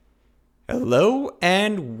Hello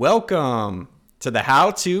and welcome to the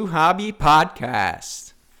How to Hobby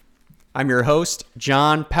Podcast. I'm your host,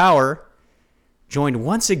 John Power, joined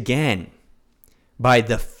once again by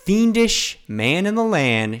the fiendish man in the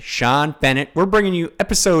land, Sean Bennett. We're bringing you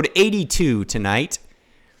episode 82 tonight.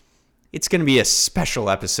 It's going to be a special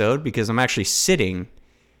episode because I'm actually sitting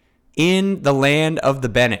in the land of the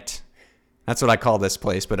Bennett. That's what I call this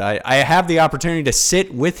place, but I have the opportunity to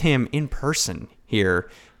sit with him in person here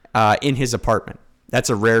in his apartment. That's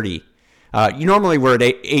a rarity. Normally we're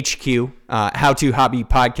at HQ, How to Hobby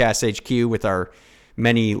Podcast HQ with our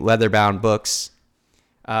many leather-bound books.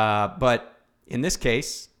 But in this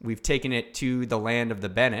case, we've taken it to the land of the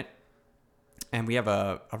Bennett, and we have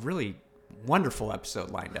a really wonderful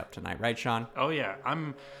episode lined up tonight, right, Sean? Oh, yeah.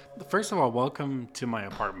 First of all, welcome to my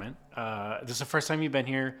apartment. This is the first time you've been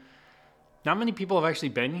here. Not many people have actually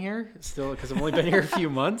been here still because I've only been here a few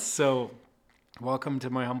months. So welcome to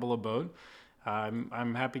my humble abode.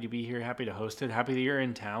 I'm happy to be here, happy to host it, happy that you're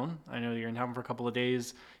in town. I know you're in town for a couple of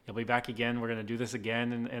days. You'll be back again. We're going to do this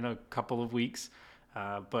again in a couple of weeks.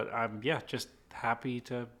 But I'm, just happy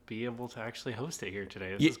to be able to actually host it here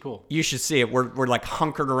today. This is cool. You should see it. We're like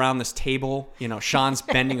hunkered around this table. You know, Sean's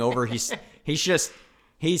bending over. He's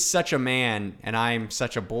such a man, and I'm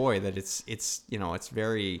such a boy that it's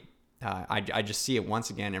very. I just see it once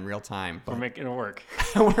again in real time. But we're making it work.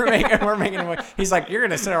 we're making it work. He's like, you're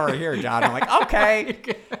gonna sit over here, John. I'm like, okay.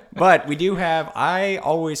 But we do have. I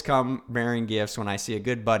always come bearing gifts when I see a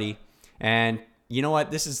good buddy, and you know what?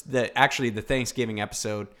 This is actually the Thanksgiving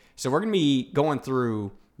episode. So we're gonna be going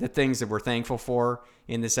through the things that we're thankful for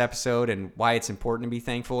in this episode and why it's important to be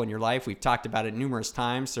thankful in your life. We've talked about it numerous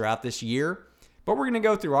times throughout this year, but we're gonna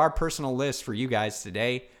go through our personal list for you guys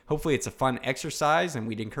today. Hopefully it's a fun exercise, and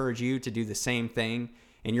we'd encourage you to do the same thing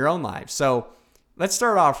in your own lives. So let's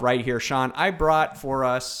start off right here, Sean. I brought for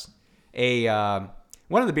us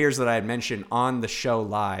one of the beers that I had mentioned on the show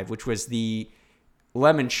live, which was the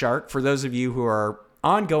Lemon Shark. For those of you who are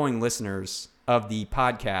ongoing listeners of the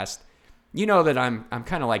podcast, you know that I'm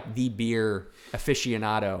kind of like the beer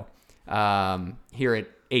aficionado here at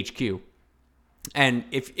HQ. And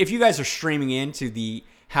if you guys are streaming into the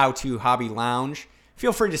How to Hobby Lounge,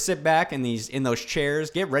 feel free to sit back in those chairs.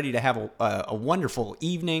 Get ready to have a wonderful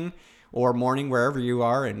evening or morning wherever you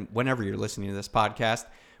are and whenever you're listening to this podcast.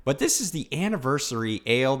 But this is the anniversary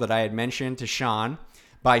ale that I had mentioned to Sean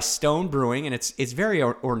by Stone Brewing, and it's very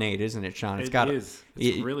ornate, isn't it, Sean? It's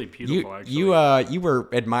really beautiful, actually. You were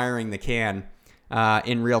admiring the can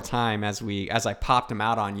in real time as I popped them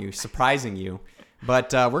out on you, surprising you.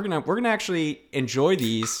 But we're gonna actually enjoy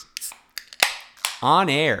these on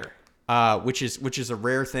air. Which is a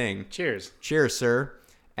rare thing. Cheers, sir.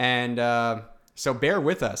 And so bear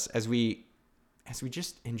with us as we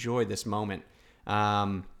just enjoy this moment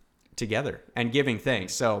together and giving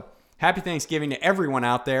thanks. So happy Thanksgiving to everyone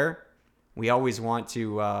out there. We always want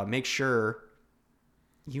to make sure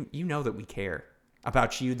you know that we care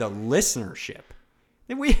about you, the listenership.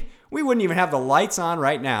 And we wouldn't even have the lights on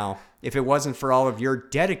right now if it wasn't for all of your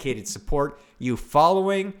dedicated support, you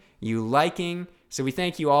following, you liking. So we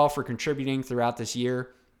thank you all for contributing throughout this year.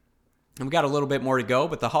 And we got a little bit more to go,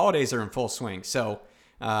 but the holidays are in full swing. So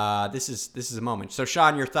this is a moment. So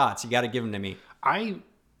Sean, your thoughts? You got to give them to me. I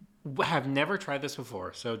have never tried this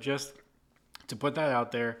before. So just to put that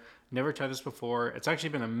out there, never tried this before. It's actually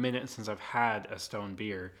been a minute since I've had a Stone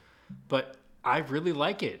beer, but I really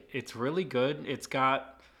like it. It's really good.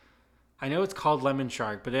 I know it's called Lemon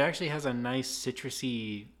Shark, but it actually has a nice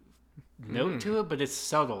citrusy note to it, but it's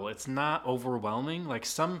subtle. It's not overwhelming. Like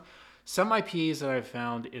some IPAs that I've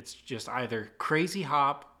found, it's just either crazy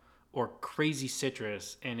hop or crazy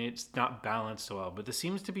citrus, and it's not balanced so well. But this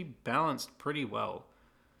seems to be balanced pretty well.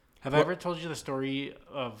 Have I ever told you the story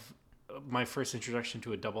of my first introduction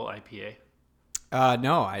to a double IPA?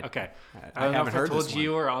 No. I don't know if I told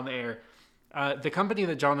you or on the air. The company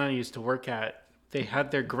that John and I used to work at, they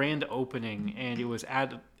had their grand opening, and it was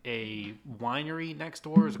at a winery next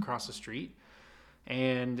door. It was across the street,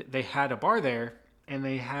 and they had a bar there, and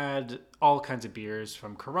they had all kinds of beers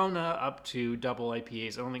from Corona up to double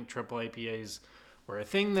IPAs. I don't think triple IPAs were a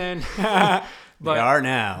thing then. But they are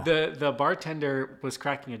now. The bartender was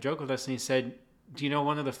cracking a joke with us, and he said, do you know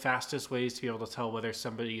one of the fastest ways to be able to tell whether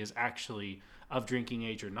somebody is actually of drinking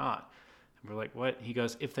age or not? And we're like, what? He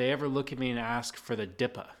goes, if they ever look at me and ask for the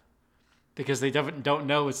DIPA. Because they don't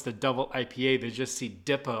know it's the double IPA. They just see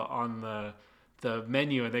DIPA on the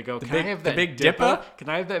menu and they go, "Can I big- have the that big dippa? dippa? Can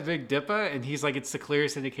I have that big dippa?" And he's like, "It's the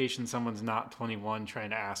clearest indication someone's not 21 trying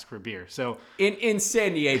to ask for beer." So In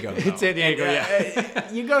San Diego, though. In San Diego,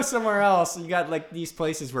 yeah. You go somewhere else, you got like these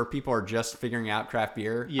places where people are just figuring out craft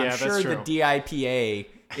beer. Yeah, I'm that's sure true. the DIPA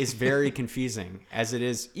is very confusing, as it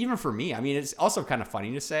is even for me. I mean, it's also kind of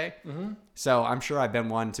funny to say. Mm-hmm. So I'm sure I've been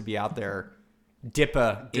one to be out there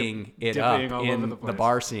dipping it up dipping all over in the the place.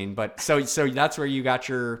 bar scene. But so that's where you got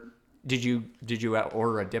your. Did you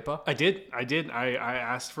order a dippa? I did. I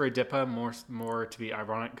asked for a dippa more to be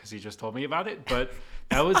ironic because he just told me about it. But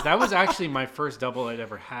that was actually my first double I'd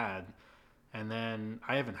ever had. And then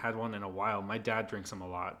I haven't had one in a while. My dad drinks them a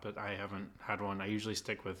lot, but I haven't had one. I usually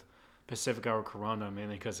stick with Pacifica or Corona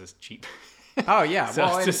mainly because it's cheap. Oh yeah,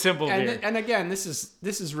 So it's a simple beer. And again, this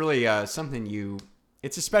is really something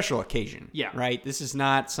it's a special occasion. Yeah. Right. This is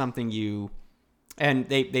not something and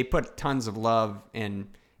they put tons of love in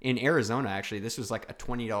Arizona. Actually, this was like a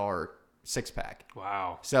 $20 6-pack.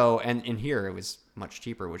 Wow. So and in here it was much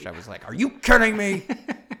cheaper, which I was like, are you kidding me?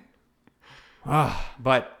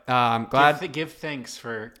 But I'm glad. Give thanks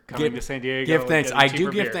for coming to San Diego. Give and thanks. getting I do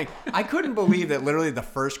cheaper give beer. thanks. I couldn't believe that literally the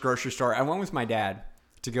first grocery store, I went with my dad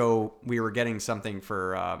to go, we were getting something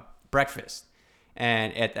for breakfast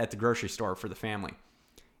and at the grocery store for the family.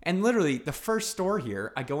 And literally the first store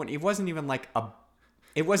here, I go in, it wasn't even like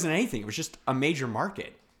it wasn't anything. It was just a major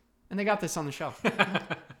market. And they got this on the shelf.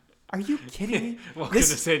 Are you kidding me? Welcome to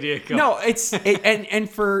San Diego. No, and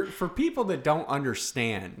for people that don't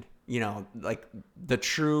understand, like the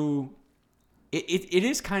true, it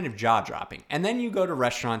is kind of jaw dropping. And then you go to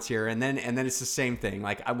restaurants here, and then it's the same thing.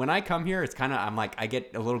 Like when I come here, it's kind of I'm like I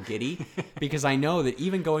get a little giddy because I know that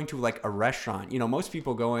even going to like a restaurant, most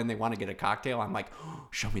people go in, they want to get a cocktail. I'm like, oh,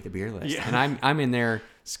 show me the beer list, Yeah. and I'm in there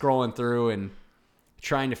scrolling through and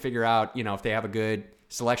trying to figure out if they have a good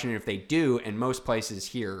selection, and if they do, and most places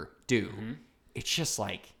here do. Mm-hmm. It's just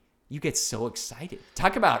like you get so excited.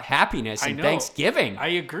 Talk about happiness and Thanksgiving. I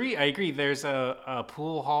agree. There's a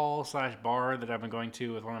pool hall / bar that I've been going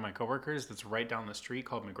to with one of my coworkers that's right down the street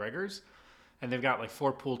called McGregor's. And they've got like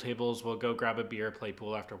 4 pool tables. We'll go grab a beer, play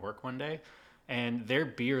pool after work one day. And their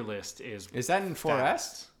beer list is that in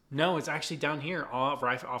 4S? No, it's actually down here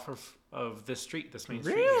right off of this street, this main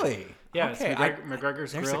street. Really? Here. Yeah, okay. It's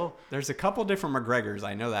McGregor's Grill. There's a couple different McGregor's.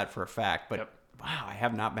 I know that for a fact, but Yep. wow, I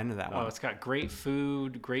have not been to that one. Oh, it's got great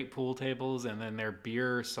food, great pool tables, and then their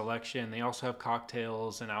beer selection. They also have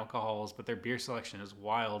cocktails and alcohols, but their beer selection is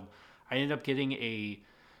wild. I ended up getting it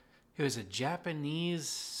was a Japanese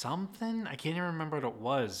something. I can't even remember what it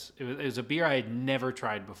was. It was a beer I had never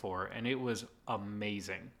tried before, and it was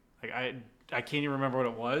amazing. Like I can't even remember what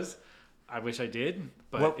it was. I wish I did,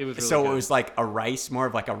 but it was really so good. it was like more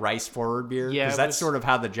of like a rice forward beer. Yeah, because that's sort of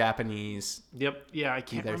how the Japanese. Yep. Yeah, I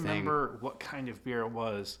can't their remember what kind of beer it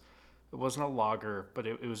was. It wasn't a lager, but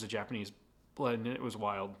it was a Japanese blend, and it was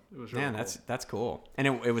wild. It was really cool. That's cool, and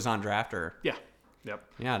it was on draft or. Yeah. Yep.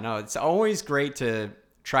 Yeah, no, it's always great to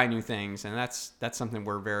try new things, and that's something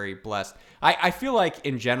we're very blessed. I feel like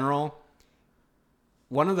in general,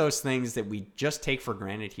 one of those things that we just take for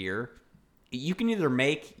granted here, you can either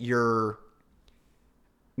make your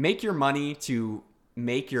money to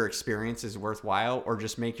make your experiences worthwhile, or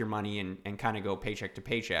just make your money and kind of go paycheck to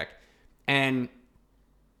paycheck. And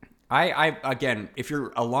I again, if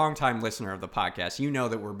you're a longtime listener of the podcast, you know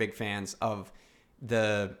that we're big fans of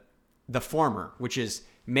the former, which is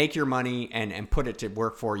make your money and put it to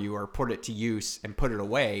work for you, or put it to use and put it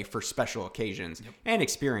away for special occasions and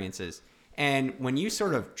experiences. And when you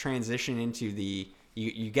sort of transition into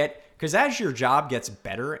you get, because as your job gets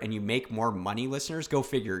better and you make more money, listeners, go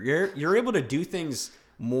figure, you're able to do things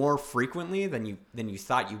more frequently than you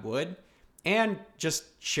thought you would, and just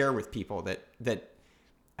share with people that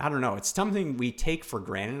I don't know, it's something we take for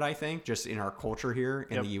granted, I think, just in our culture here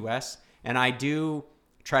in the US. And I do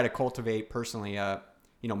try to cultivate personally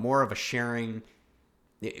more of a sharing.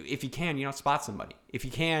 If you can, spot somebody. If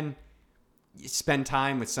you can, spend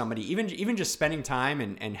time with somebody, even just spending time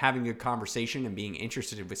and having a conversation and being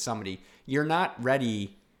interested with somebody, you're not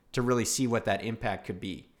ready to really see what that impact could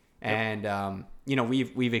be. Yep. And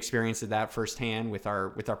we've experienced that firsthand with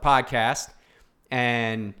our podcast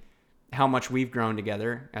and how much we've grown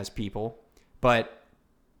together as people. But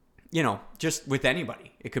just with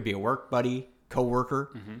anybody, it could be a work buddy,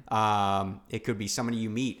 coworker. Mm-hmm. It could be somebody you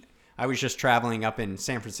meet. I was just traveling up in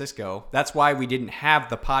San Francisco. That's why we didn't have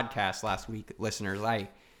the podcast last week, listeners. I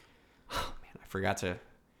forgot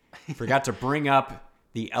to bring up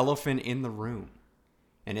the elephant in the room,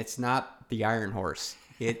 and it's not the Iron Horse.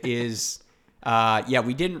 It is.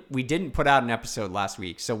 We didn't put out an episode last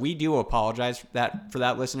week, so we do apologize for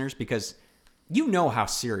that, listeners, because you know how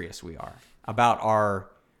serious we are about our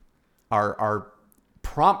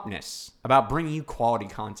promptness about bringing you quality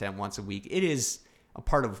content once a week. It is a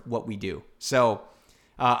part of what we do. So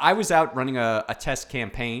I was out running a test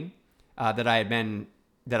campaign that I've been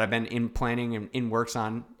in planning and in works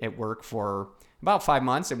on at work for about 5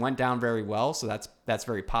 months. It went down very well, so that's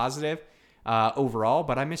very positive overall.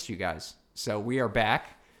 But I missed you guys, so we are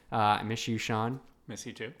back. I miss you, Sean. Miss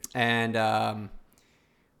you too. And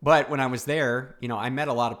but when I was there, I met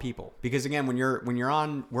a lot of people because again, when you're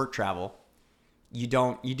on work travel, you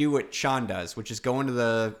do what Sean does, which is go into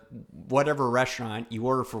the whatever restaurant you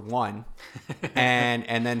order for one,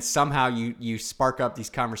 and then somehow you spark up these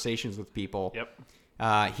conversations with people. Yep.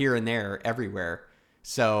 Here and there, everywhere.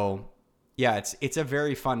 So yeah, it's a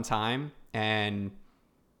very fun time, and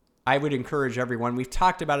I would encourage everyone. We've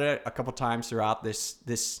talked about it a couple times throughout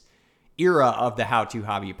this era of the How to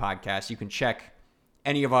Hobby podcast. You can check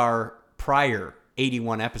any of our prior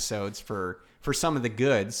 81 episodes for some of the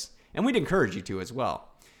goods, and we'd encourage you to as well.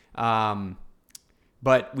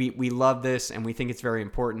 But we love this, and we think it's very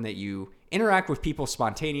important that you interact with people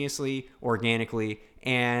spontaneously, organically,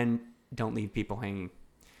 and don't leave people hanging.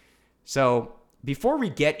 So before we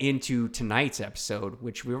get into tonight's episode,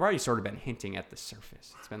 which we've already sort of been hinting at the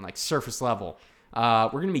surface, it's been like surface level, we're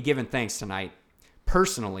going to be giving thanks tonight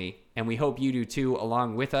personally, and we hope you do too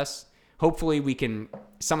along with us. Hopefully we can,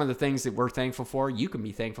 some of the things that we're thankful for, you can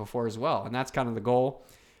be thankful for as well. And that's kind of the goal.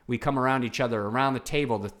 We come around each other, around the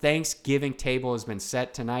table. The Thanksgiving table has been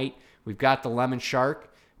set tonight. We've got the lemon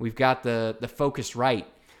shark. We've got the focused right.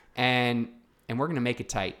 And we're going to make it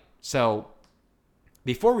tight. So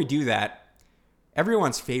before we do that,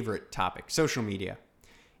 everyone's favorite topic, social media.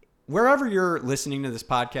 Wherever you're listening to this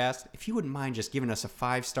podcast, if you wouldn't mind just giving us a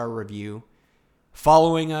 5-star review,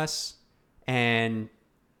 following us, and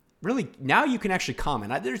really now you can actually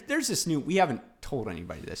comment. There's this new, we haven't told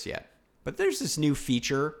anybody this yet, but there's this new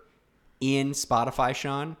feature in Spotify,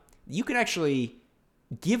 Sean. You can actually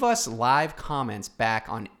give us live comments back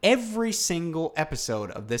on every single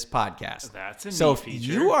episode of this podcast. That's a neat so if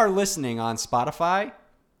feature. you are listening on Spotify,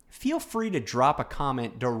 feel free to drop a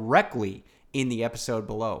comment directly in the episode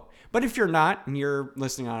below. But if you're not, and you're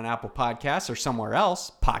listening on an Apple Podcasts or somewhere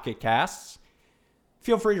else, Pocket Casts,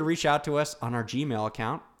 feel free to reach out to us on our Gmail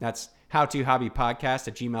account. That's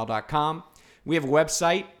howtohobbypodcast@gmail.com. We have a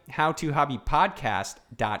website,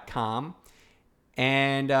 howtohobbypodcast.com.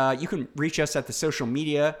 And you can reach us at the social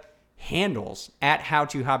media handles at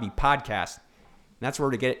howtohobbypodcast. And that's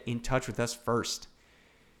where to get in touch with us first.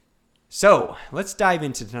 So let's dive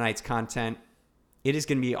into tonight's content. It is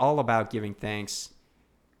going to be all about giving thanks.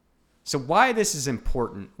 So why this is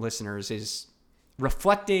important, listeners, is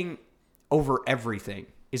reflecting over everything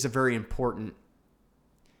is a very important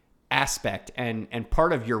aspect and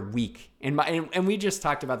part of your week. And we just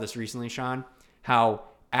talked about this recently, Sean, how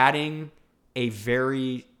adding a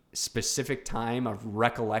very specific time of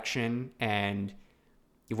recollection, and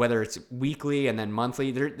whether it's weekly and then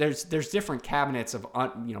monthly, there's different cabinets of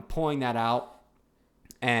pulling that out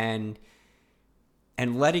and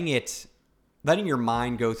letting your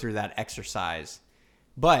mind go through that exercise.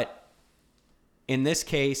 But in this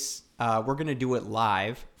case, we're going to do it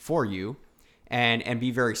live for you and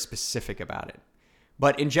be very specific about it.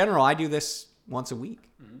 But in general, I do this once a week.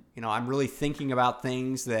 Mm-hmm. I'm really thinking about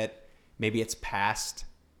things that maybe it's past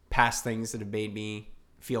things that have made me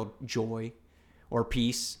feel joy or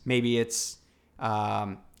peace. Maybe it's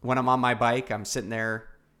when I'm on my bike, I'm sitting there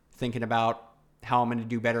thinking about how I'm going to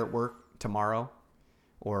do better at work tomorrow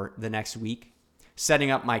or the next week.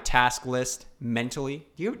 Setting up my task list mentally.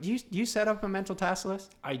 Do you set up a mental task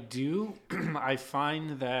list? I do. I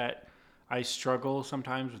find that I struggle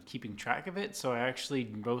sometimes with keeping track of it. So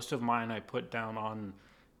most of mine I put down on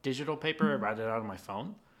digital paper. I write it out on my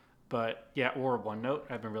phone. But yeah, or OneNote.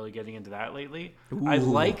 I've been really getting into that lately. Ooh, I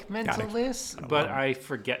like mental lists, but I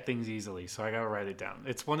forget things easily. So I got to write it down.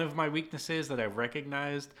 It's one of my weaknesses that I've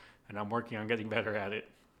recognized, and I'm working on getting better at it.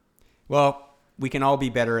 Well, we can all be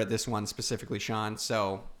better at this one specifically, Sean.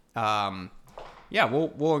 So,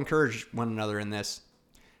 we'll encourage one another in this.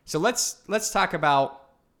 So let's talk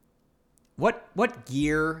about what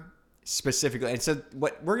gear specifically. And so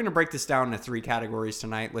we're going to break this down into 3 categories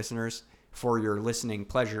tonight, listeners, for your listening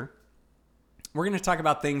pleasure. We're going to talk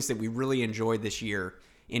about things that we really enjoyed this year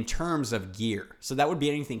in terms of gear. So that would be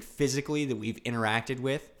anything physically that we've interacted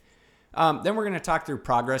with. Then we're going to talk through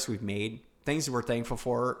progress we've made, things that we're thankful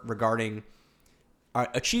for regarding our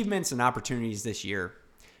achievements and opportunities this year.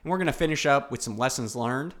 And we're going to finish up with some lessons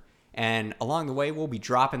learned. And along the way, we'll be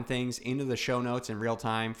dropping things into the show notes in real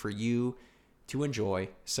time for you to enjoy.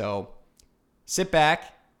 So sit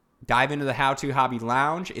back, dive into the How To Hobby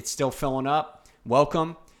Lounge. It's still filling up.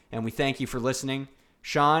 Welcome, and we thank you for listening.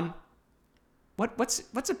 Sean,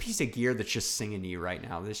 what's a piece of gear that's just singing to you right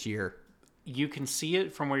now this year? You can see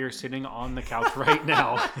it from where you're sitting on the couch right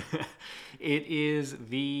now. It is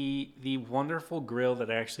the wonderful grill that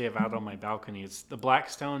I actually have out on my balcony. It's the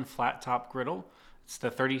Blackstone flat top griddle. It's the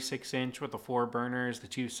 36-inch with the 4 burners, the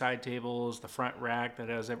 2 side tables, the front rack that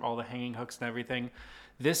has all the hanging hooks and everything.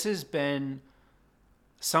 This has been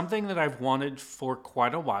something that I've wanted for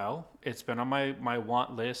quite a while. It's been on my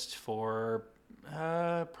want list for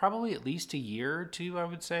probably at least a year or two, I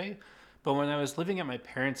would say. But when I was living at my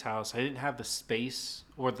parents' house, I didn't have the space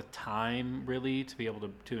or the time really to be able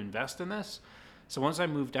to invest in this. So once I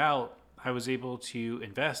moved out, I was able to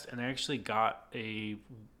invest, and I actually got a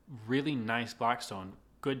really nice Blackstone.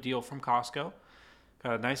 Good deal from Costco.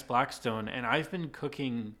 Got a nice Blackstone, and I've been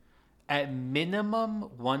cooking at minimum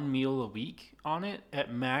 1 meal a week on it.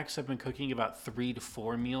 At max, I've been cooking about 3 to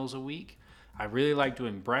 4 meals a week. I really like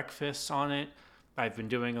doing breakfasts on it. I've been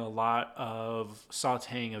doing a lot of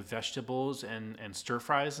sauteing of vegetables and stir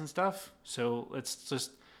fries and stuff. So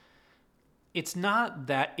it's not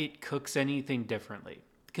that it cooks anything differently.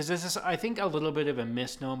 Because this is, I think, a little bit of a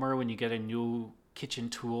misnomer when you get a new kitchen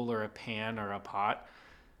tool or a pan or a pot.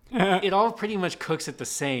 It all pretty much cooks it the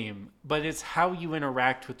same, but it's how you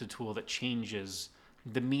interact with the tool that changes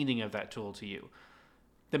the meaning of that tool to you.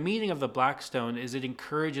 The meaning of the Blackstone is it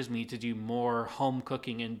encourages me to do more home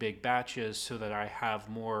cooking in big batches so that I have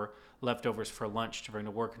more leftovers for lunch to bring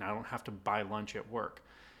to work and I don't have to buy lunch at work.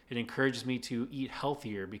 It encourages me to eat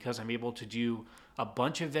healthier because I'm able to do a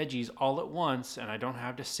bunch of veggies all at once and I don't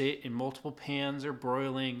have to sit in multiple pans or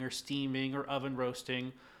broiling or steaming or oven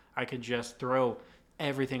roasting. I can just throw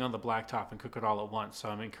everything on the blacktop and cook it all at once. So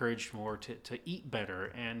I'm encouraged more to eat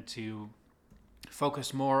better and to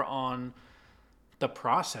focus more on the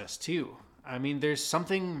process too. I mean, there's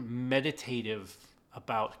something meditative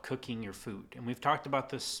about cooking your food. And we've talked about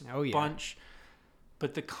this bunch,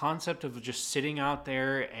 but the concept of just sitting out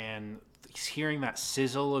there and hearing that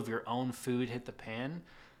sizzle of your own food hit the pan,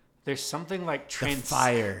 there's something like the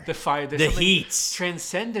fire, there's the heat,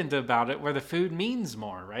 transcendent about it where the food means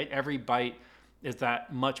more, right? Every bite is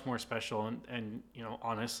that much more special. And you know,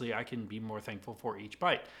 honestly, I can be more thankful for each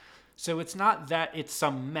bite. So it's not that it's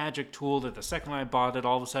some magic tool that the second I bought it,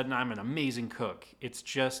 all of a sudden I'm an amazing cook. It's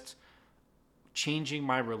just changing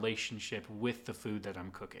my relationship with the food that I'm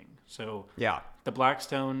cooking. So the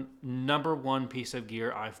Blackstone, #1 piece of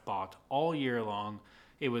gear I've bought all year long.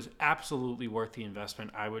 It was absolutely worth the investment.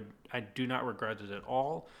 I do not regret it at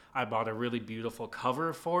all. I bought a really beautiful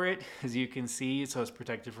cover for it, as you can see, so it's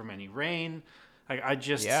protected from any rain.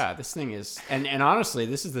 This thing is, and honestly,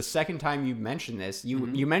 this is the second time you've mentioned this.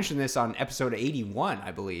 You mentioned this on episode 81,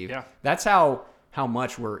 I believe. Yeah, that's how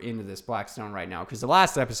much we're into this Blackstone right now. Because the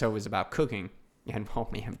last episode was about cooking, and oh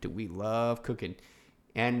man, do we love cooking!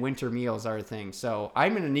 And winter meals are a thing. So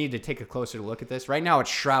I'm gonna need to take a closer look at this. Right now, it's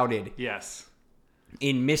shrouded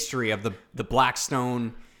in mystery of the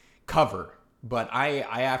Blackstone cover. But I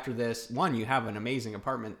after this one, you have an amazing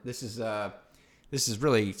apartment. This is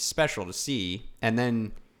really special to see, and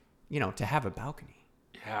then, you know, to have a balcony.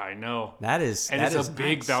 Yeah, I know. It's a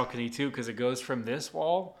big balcony too, because it goes from this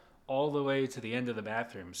wall all the way to the end of the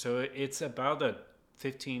bathroom. So it's about a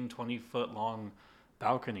 15, 20 foot long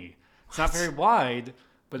balcony. It's not very wide,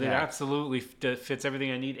 but it absolutely fits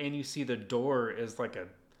everything I need. And you see the door is like a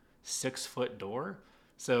 6-foot door.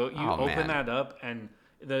 So you open that up, and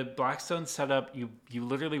the Blackstone setup, you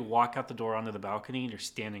literally walk out the door onto the balcony and you're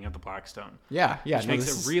standing at the Blackstone. Which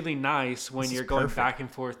makes it really nice when you're going back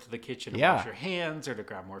and forth to the kitchen to wash your hands or to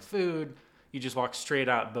grab more food. You just walk straight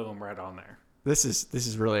out, boom, right on there. This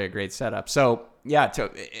is really a great setup. So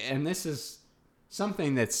and this is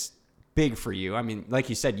something that's big for you. I mean, like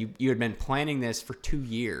you said, you had been planning this for 2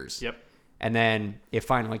 years. Yep. And then it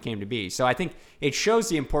finally came to be. So I think it shows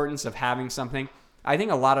the importance of having something. I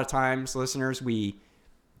think a lot of times, listeners, we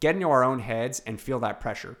get into our own heads and feel that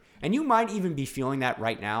pressure. And you might even be feeling that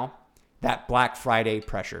right now, that Black Friday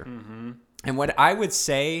pressure. Mm-hmm. And what I would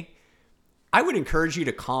say, I would encourage you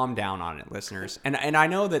to calm down on it, listeners. And I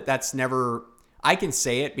know that's never, I can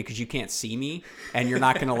say it because you can't see me and you're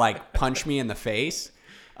not going to like punch me in the face.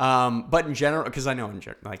 But in general, because I know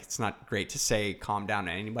like it's not great to say calm down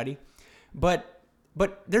to anybody. But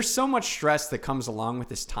there's so much stress that comes along with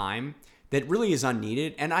this time that really is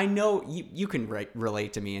unneeded. And I know you can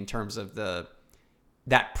relate to me in terms of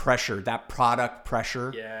that pressure, that product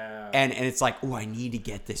pressure. Yeah. And it's like, oh, I need to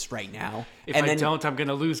get this right now. If I don't, I'm going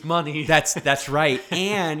to lose money. That's right.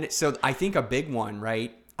 And so I think a big one,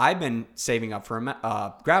 right? I've been saving up for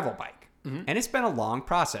a gravel bike. And it's been a long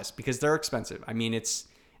process because they're expensive. I mean,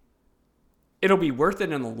 it'll be worth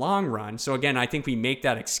it in the long run. So again, I think we make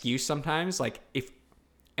that excuse sometimes.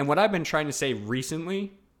 And what I've been trying to say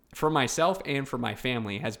recently for myself and for my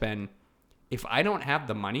family has been, if I don't have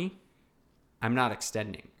the money, I'm not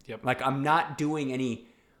extending. Yep. Like I'm not doing any,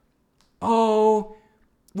 oh,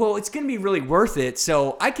 well, it's going to be really worth it.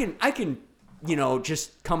 So I can,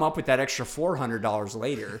 just come up with that extra $400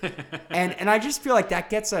 later. and I just feel like that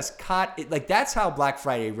gets us caught. Like that's how Black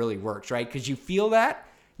Friday really works, right? Because you feel that.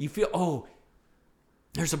 You feel, oh,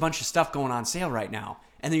 there's a bunch of stuff going on sale right now.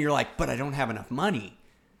 And then you're like, but I don't have enough money.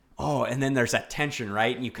 Oh, and then there's that tension,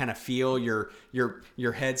 right? And you kind of feel your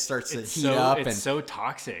head starts to heat up. It's so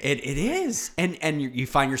toxic. It is. And you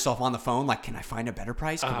find yourself on the phone like, can I find a better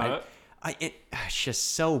price? It's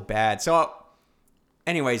just so bad. So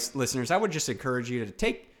anyways, listeners, I would just encourage you to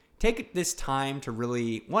take this time to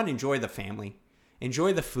really, one, enjoy the family,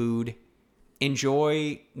 enjoy the food,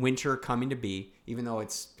 enjoy winter coming to be, even though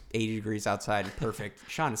it's 80 degrees outside and perfect.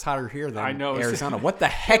 Sean, it's hotter here than Arizona. What the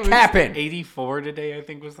heck happened? 84 today, I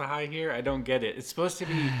think, was the high here. I don't get it. It's supposed to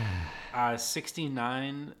be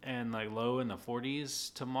 69 and like low in the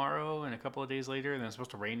 40s tomorrow and a couple of days later, and then it's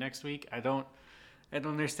supposed to rain next week. I don't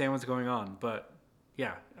understand what's going on, but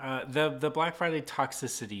yeah, the Black Friday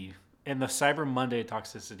toxicity and the Cyber Monday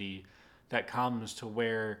toxicity that comes to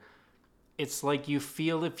where it's like you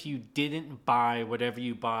feel if you didn't buy whatever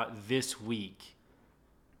you bought this week,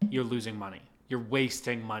 you're losing money. You're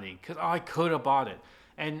wasting money because I could have bought it.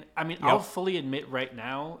 And I mean, I'll fully admit right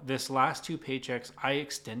now, this last 2 paychecks, I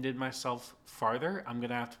extended myself farther. I'm going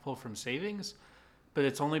to have to pull from savings, but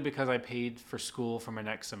it's only because I paid for school for my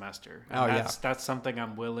next semester. And that's something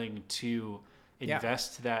I'm willing to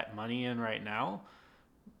invest that money in right now.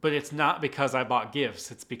 But it's not because I bought gifts.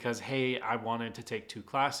 It's because, hey, I wanted to take 2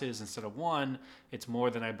 classes instead of 1. It's more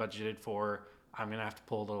than I budgeted for. I'm going to have to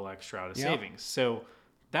pull a little extra out of savings. So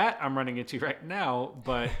that I'm running into right now,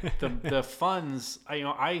 but the funds,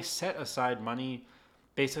 I set aside money,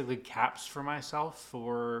 basically caps for myself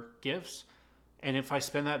for gifts. And if I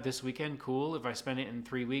spend that this weekend, cool. If I spend it in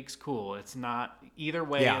 3 weeks, cool. It's not, either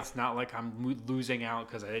way, It's not like I'm losing out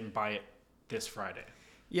because I didn't buy it this Friday.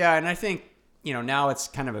 Yeah, and I think, now it's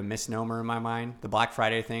kind of a misnomer in my mind, the Black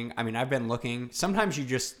Friday thing. I mean, I've been looking. Sometimes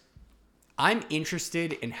I'm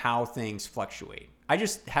interested in how things fluctuate. I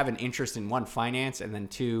just have an interest in, 1, finance, and then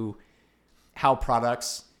 2, how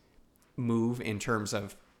products move in terms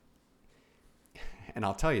of, and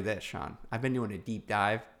I'll tell you this, Sean, I've been doing a deep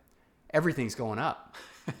dive. Everything's going up.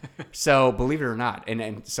 So believe it or not,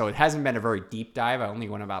 and so it hasn't been a very deep dive. I only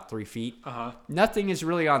went about 3 feet. Nothing is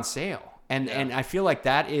really on sale. And I feel like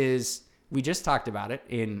that is, we just talked about it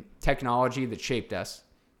in technology that shaped us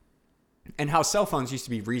and how cell phones used to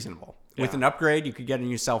be reasonable. Yeah. With an upgrade, you could get a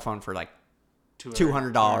new cell phone for like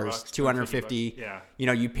 $200, $250.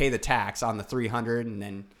 Yeah. You pay the tax on the $300 and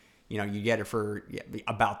then, you get it for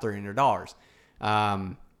about $300.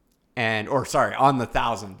 On the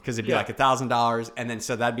 $1,000, because it'd be like $1,000. And then,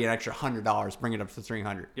 so that'd be an extra $100, bring it up to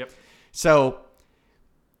 $300. Yep. So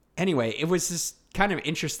anyway, it was this kind of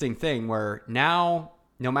interesting thing where now,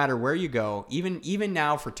 no matter where you go, even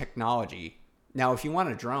now for technology, now if you want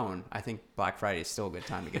a drone, I think Black Friday is still a good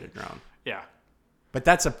time to get a drone. Yeah. But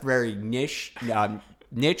that's a very niche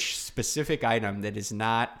specific item that is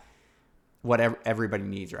not what everybody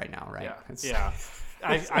needs right now, right? Yeah.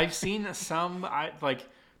 I've seen some,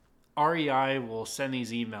 REI will send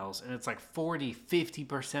these emails and it's like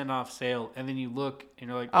 40-50% off sale, and then you look and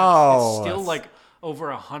you're like, it's still like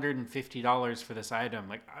over $150 for this item.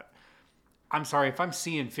 Like, I'm sorry, if I'm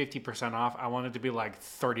seeing 50% off, I want it to be like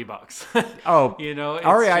 $30.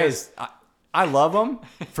 REI is. I love them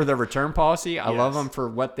for their return policy. I love them for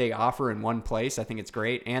what they offer in one place. I think it's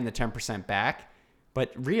great, and the 10% back.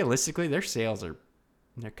 But realistically, their sales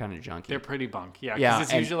they're kind of junky. They're pretty bunk. Yeah, because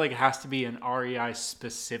it's usually like it has to be an REI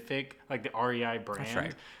specific, like the REI brand. That's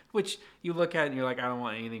right. Which you look at and you're like, I don't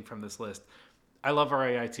want anything from this list. I love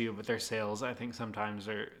REI too, but their sales, I think sometimes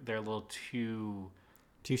they're a little too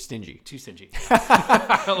stingy. Too stingy.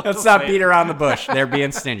 Let's not beat around the bush. They're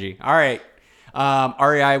being stingy. All right.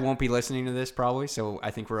 REI won't be listening to this probably, so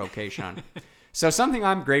I think we're okay, Sean. So something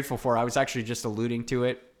I'm grateful for, I was actually just alluding to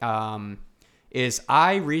it, is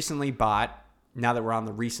I recently bought, now that we're on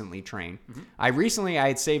the recently train, I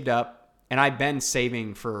had saved up, and I've been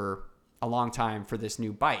saving for a long time for this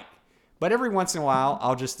new bike. But every once in a while,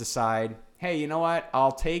 I'll just decide, hey, you know what?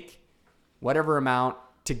 I'll take whatever amount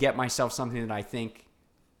to get myself something that I think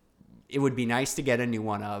it would be nice to get a new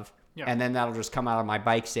one of, and then that'll just come out of my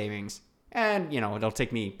bike savings. And, it'll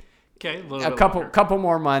take me Okay, a little a bit couple longer. couple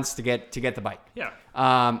more months to get the bike. Yeah.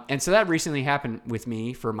 And so that recently happened with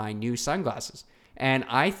me for my new sunglasses. And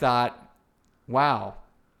I thought, wow,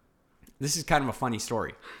 this is kind of a funny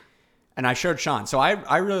story. And I showed Sean. So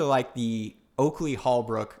I really like the Oakley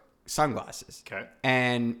Hallbrook sunglasses. Okay.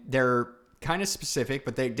 And they're kind of specific,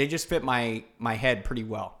 but they just fit my head pretty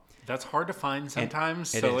well. That's hard to find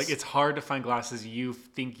sometimes. It So is. like it's hard to find glasses you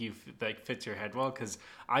think like fits your head well, because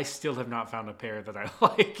I still have not found a pair that I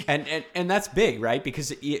like. And that's big, right?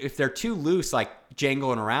 Because if they're too loose, like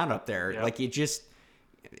jangling around up there, Yep. like you just...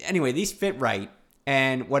 Anyway, these fit right.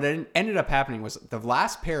 And what ended up happening was the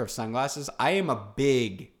last pair of sunglasses, I am a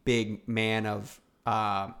big man of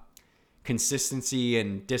consistency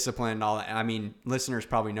and discipline and all that. I mean, listeners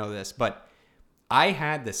probably know this, but I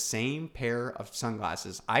had the same pair of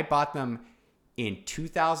sunglasses. I bought them in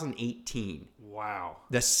 2018. Wow.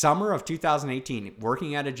 The summer of 2018,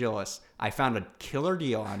 working at Agilis, I found a killer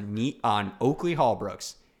deal on Oakley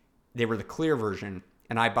Hallbrooks. They were the clear version,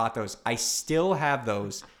 and I bought those. I still have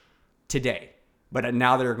those today, but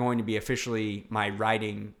now they're going to be officially my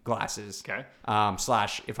riding glasses. Okay.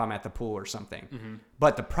 Slash if I'm at the pool or something. Mm-hmm.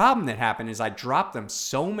 But the problem that happened is I dropped them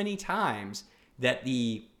so many times that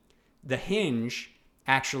the hinge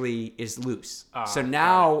actually is loose. So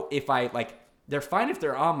now if I they're fine if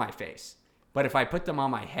they're on my face, but if I put them on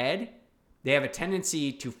my head, they have a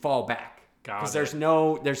tendency to fall back because there's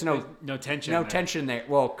no tension. tension there.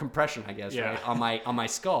 Well, compression, I guess, Yeah. right on my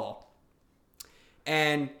skull.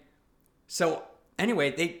 And so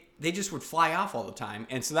anyway, they just would fly off all the time,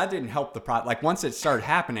 and so that didn't help the product. Like once it started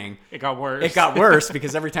happening, It got worse. it got worse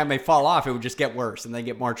because every time they fall off, it would just get worse, and they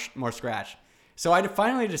get more scratch. So I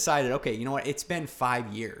finally decided, okay, you know what? It's been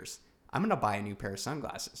 5 years. I'm gonna buy a new pair of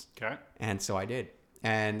sunglasses. Okay. And so I did.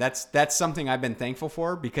 And that's something I've been thankful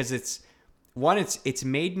for because it's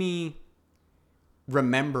made me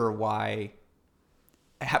remember why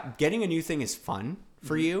getting a new thing is fun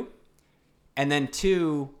for you. And then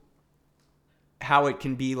two, how it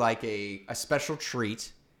can be like a special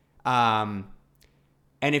treat. And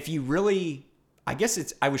if you really, I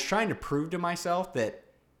guess I was trying to prove to myself that,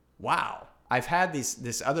 wow, I've had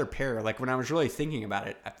this other pair, like when I was really thinking about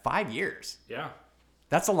it, 5 years. Yeah.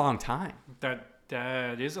 That's a long time.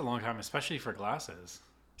 That is a long time, especially for glasses.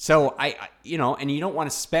 So I and you don't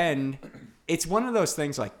want to spend. It's one of those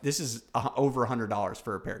things like this is over $100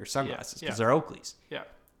 for a pair of sunglasses because they're Oakleys. Yeah.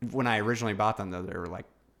 When I originally bought them, though, they were like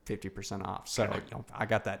 50% off. So I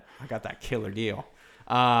got that killer deal.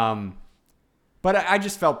 But I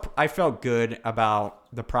just felt good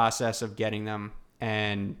about the process of getting them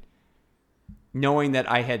and knowing that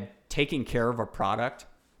I had taken care of a product.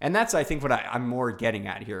 And that's, I think, what I'm more getting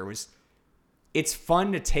at here was it's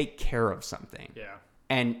fun to take care of something. Yeah.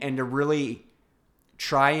 And to really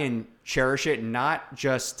try and cherish it and not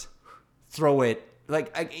just throw it and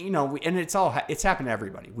it's happened to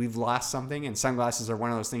everybody. We've lost something, and sunglasses are one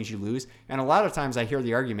of those things you lose. And a lot of times I hear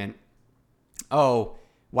the argument, oh,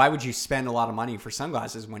 why would you spend a lot of money for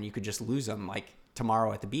sunglasses when you could just lose them like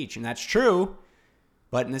tomorrow at the beach? And that's true.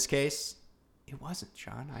 But in this case, it wasn't,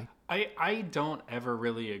 Sean. I don't ever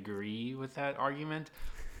really agree with that argument.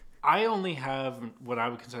 I only have what I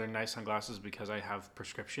would consider nice sunglasses because I have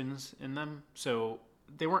prescriptions in them. So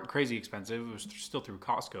they weren't crazy expensive. It was still through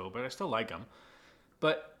Costco, but I still like them.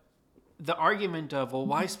 But the argument of, well,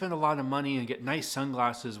 why spend a lot of money and get nice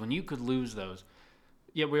sunglasses when you could lose those?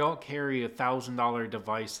 Yet we all carry $1,000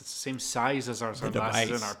 device that's the same size as our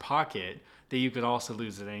sunglasses in our pocket that you could also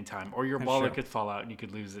lose at any time. Or your wallet could fall out and you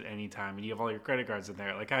could lose at any time. And you have all your credit cards in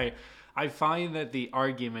there. Like I find that the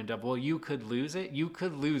argument of, well, you could lose it. You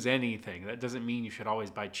could lose anything. That doesn't mean you should always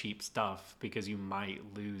buy cheap stuff because you might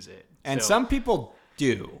lose it. And some people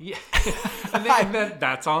do. Yeah. and then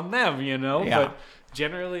that's on them, Yeah. But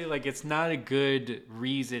generally, it's not a good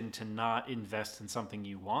reason to not invest in something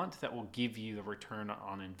you want that will give you the return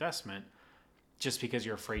on investment just because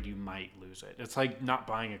you're afraid you might lose it. It's like not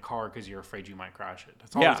buying a car because you're afraid you might crash it.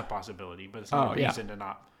 That's always a possibility, but it's not a reason to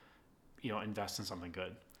not, invest in something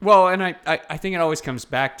good. Well, and I think it always comes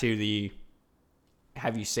back to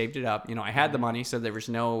have you saved it up? I had the money, so there was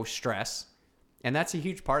no stress. And that's a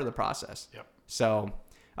huge part of the process. Yep. So,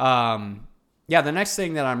 the next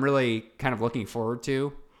thing that I'm really kind of looking forward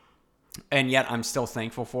to, and yet I'm still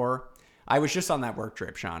thankful for, I was just on that work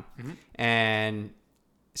trip, Sean. Mm-hmm. And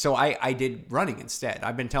so I did running instead.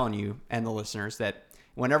 I've been telling you and the listeners that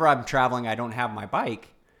whenever I'm traveling, I don't have my bike.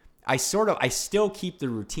 I still keep the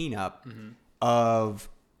routine up of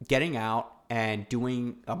getting out and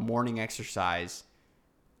doing a morning exercise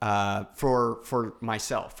for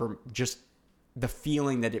myself, for just the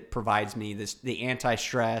feeling that it provides me, the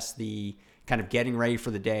anti-stress, the kind of getting ready for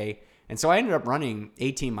the day. And so I ended up running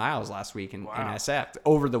 18 miles last week in SF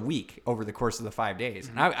over the week, over the course of the 5 days.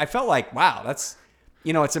 And I felt like, wow, that's,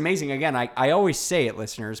 it's amazing. Again, I always say it,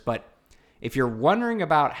 listeners, but if you're wondering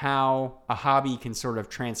about how a hobby can sort of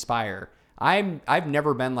transpire, I've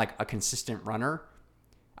never been like a consistent runner.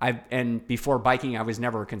 And before biking, I was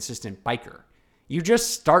never a consistent biker. You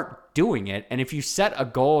just start doing it. And if you set a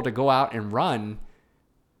goal to go out and run,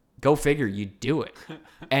 go figure, you do it.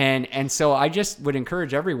 And so I just would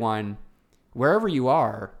encourage everyone, wherever you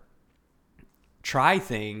are, try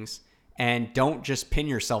things and don't just pin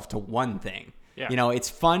yourself to one thing. Yeah. It's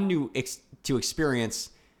fun to experience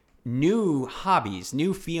new hobbies,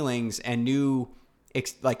 new feelings, and new,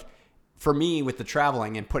 like for me with the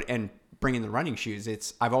traveling and bringing the running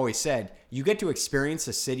shoes, I've always said, you get to experience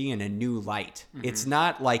a city in a new light. Mm-hmm. It's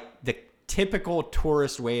not like the typical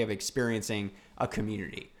tourist way of experiencing a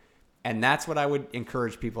community. And that's what I would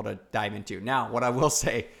encourage people to dive into. Now, what I will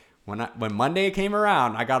say, when Monday came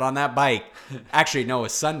around, I got on that bike. Actually, no, it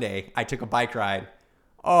was Sunday. I took a bike ride.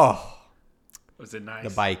 Oh. Was it nice?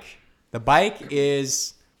 The bike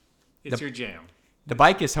is... It's your jam. The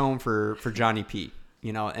bike is home for Johnny P.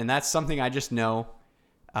 And that's something I just know.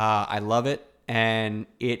 I love it. And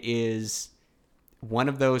it is one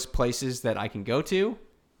of those places that I can go to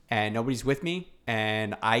and nobody's with me.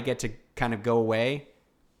 And I get to kind of go away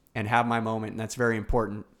and have my moment. And that's very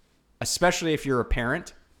important, especially if you're a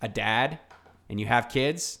parent, a dad, and you have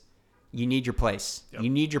kids. You need your place. Yep. You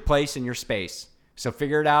need your place and your space. So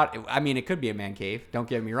figure it out. I mean, it could be a man cave. Don't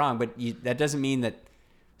get me wrong. But that doesn't mean that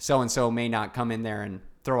so-and-so may not come in there and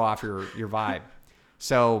throw off your vibe.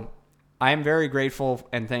 So I am very grateful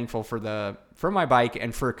and thankful for my bike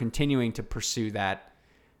and for continuing to pursue that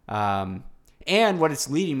and what it's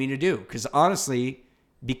leading me to do. Because honestly,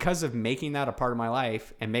 because of making that a part of my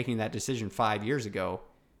life and making that decision 5 years ago,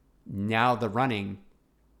 now the running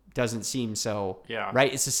doesn't seem so,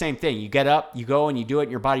 right? It's the same thing. You get up, you go and you do it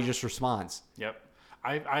and your body just responds. Yep.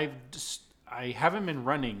 I haven't been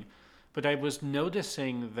running, but I was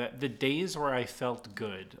noticing that the days where I felt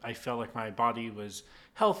good, I felt like my body was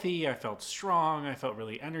healthy, I felt strong, I felt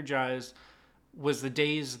really energized, was the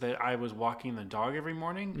days that I was walking the dog every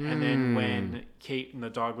morning. And then when Kate and the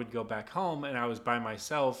dog would go back home and I was by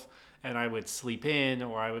myself and I would sleep in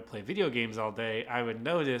or I would play video games all day, I would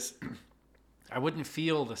notice I wouldn't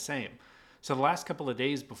feel the same. So the last couple of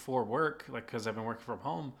days before work, like because I've been working from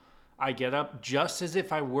home, I get up just as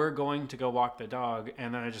if I were going to go walk the dog,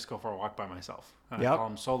 and then I just go for a walk by myself. I call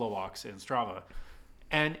them solo walks in Strava.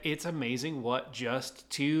 And it's amazing what just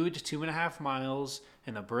 2 to 2.5 miles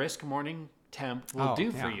in a brisk morning temp will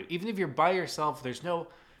do for you. Even if you're by yourself, there's no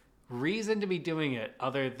reason to be doing it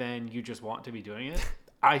other than you just want to be doing it.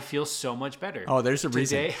 I feel so much better. Oh, there's a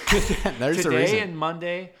reason. There's a reason. Today and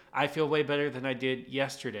Monday, I feel way better than I did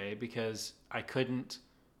yesterday because I couldn't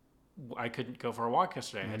go for a walk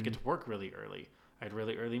yesterday. I had to get to work really early. I had a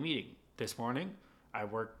really early meeting. This morning, I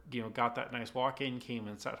worked, got that nice walk in, came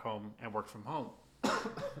and sat home and worked from home.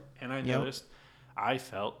 And I noticed I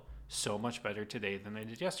felt so much better today than I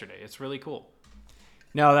did yesterday. It's really cool.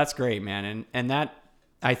 No, that's great, man. And that,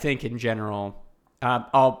 I think in general,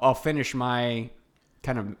 I'll finish my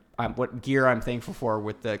kind of what gear I'm thankful for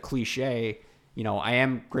with the cliche. I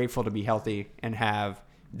am grateful to be healthy and have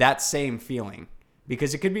that same feeling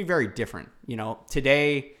because it could be very different.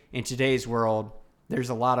 Today, in today's world, there's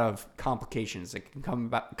a lot of complications that can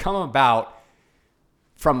come about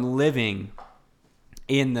from living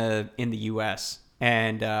in the U.S.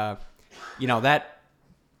 and that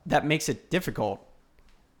makes it difficult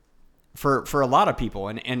for a lot of people.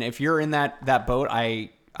 And if you're in that boat, I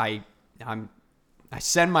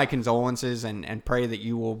send my condolences and pray that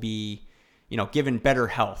you will be, given better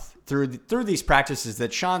health through these practices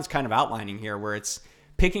that Sean's kind of outlining here, where it's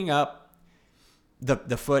picking up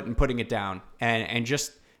the foot and putting it down and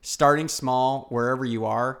just starting small wherever you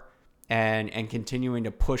are and continuing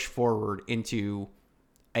to push forward into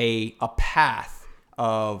a path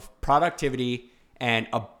of productivity and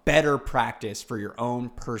a better practice for your own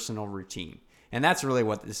personal routine. And that's really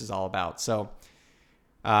what this is all about. So,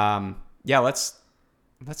 let's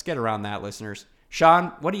get around that, listeners.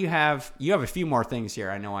 Sean, what do you have? You have a few more things here,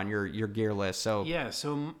 I know, on your gear list. So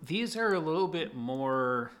these are a little bit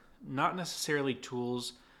more, not necessarily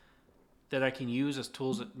tools that I can use as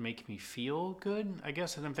tools that make me feel good, I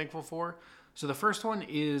guess, that I'm thankful for. So the first one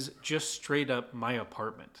is just straight up my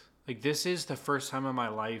apartment. Like, this is the first time in my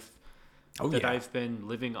life I've been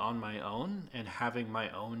living on my own and having my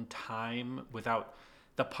own time without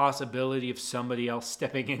the possibility of somebody else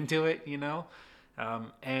stepping into it,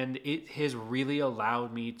 and it has really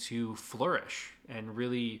allowed me to flourish and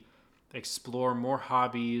really explore more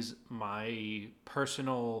hobbies, my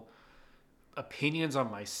personal opinions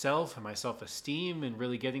on myself and my self-esteem, and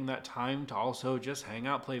really getting that time to also just hang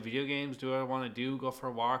out, play video games, do what I want to do, go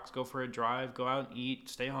for walks, go for a drive, go out and eat,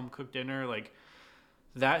 stay home, cook dinner. Like,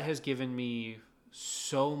 that has given me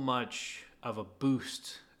so much of a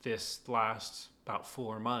boost this last about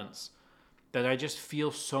 4 months, that I just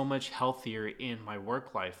feel so much healthier in my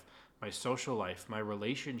work life, my social life, my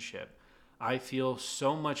relationship. I feel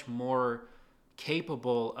so much more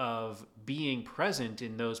capable of being present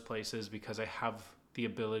in those places because I have the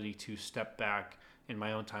ability to step back in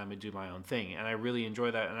my own time and do my own thing. And I really enjoy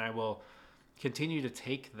that. And I will continue to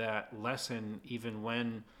take that lesson even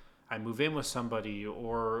when I move in with somebody,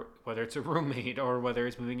 or whether it's a roommate, or whether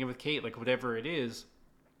it's moving in with Kate, like whatever it is,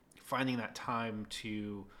 finding that time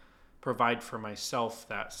to provide for myself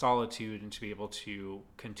that solitude and to be able to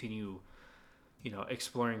continue,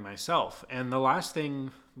 exploring myself. And the last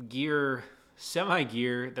thing, semi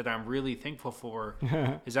gear, that I'm really thankful for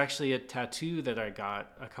is actually a tattoo that I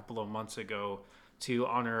got a couple of months ago to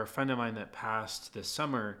honor a friend of mine that passed this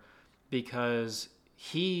summer, because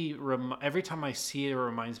every time I see it, it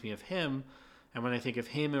reminds me of him. And when I think of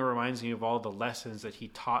him, it reminds me of all the lessons that he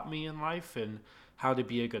taught me in life, and how to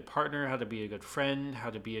be a good partner, how to be a good friend,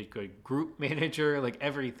 how to be a good group manager, like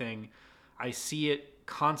everything. I see it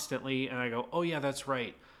constantly and I go, oh yeah, that's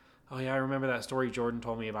right. Oh yeah, I remember that story Jordan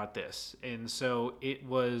told me about this. And so it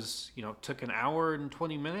was, took an hour and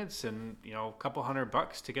 20 minutes and, a couple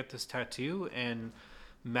 $100 to get this tattoo. And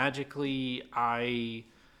magically, I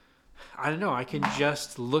don't know, I can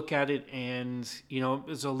just look at it and,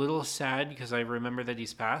 it's a little sad because I remember that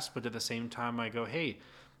he's passed, but at the same time I go, hey,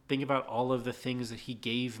 think about all of the things that he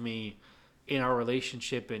gave me in our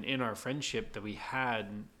relationship and in our friendship that we had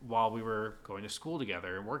while we were going to school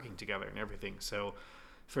together and working together and everything. So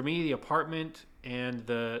for me, the apartment and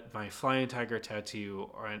my Flying Tiger tattoo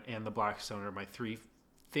and the Blackstone are my three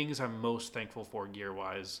things I'm most thankful for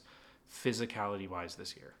gear-wise, physicality-wise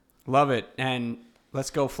this year. Love it. And let's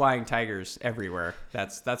go Flying Tigers everywhere.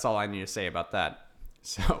 That's all I need to say about that.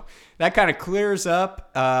 So that kind of clears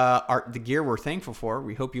up the gear we're thankful for.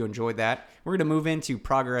 We hope you enjoyed that. We're going to move into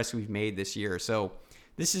progress we've made this year. So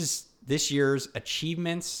this is this year's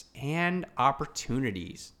achievements and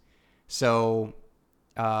opportunities. So,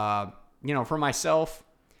 for myself,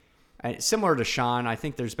 similar to Sean, I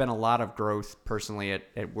think there's been a lot of growth personally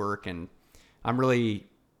at work, and I'm really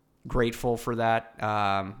grateful for that.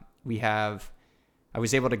 I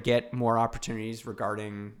was able to get more opportunities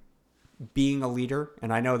regarding being a leader.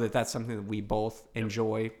 And I know that that's something that we both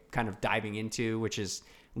enjoy kind of diving into, which is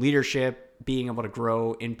leadership, being able to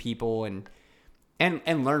grow in people and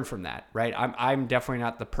learn from that, right? I'm definitely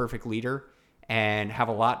not the perfect leader and have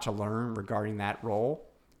a lot to learn regarding that role.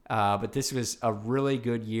 But this was a really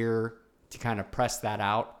good year to kind of press that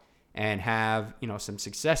out and have, some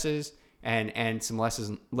successes and some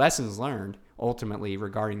lessons learned ultimately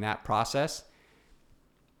regarding that process.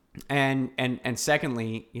 And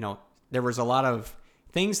secondly, there was a lot of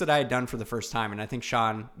things that I had done for the first time. And I think,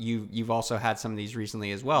 Sean, you've also had some of these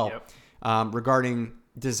recently as well, regarding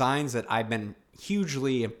designs that I've been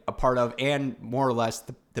hugely a part of, and more or less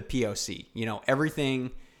the POC.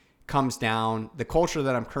 Everything comes down. The culture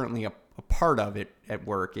that I'm currently a part of it at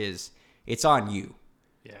work is it's on you.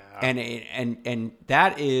 Yeah. And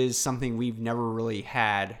that is something we've never really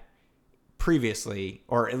had previously,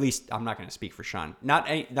 or at least I'm not going to speak for Sean. Not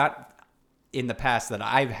in the past that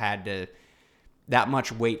I've had that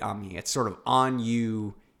much weight on me. It's sort of on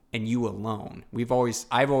you and you alone.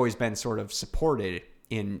 I've always been sort of supported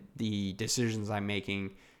in the decisions I'm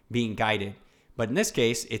making, being guided. But in this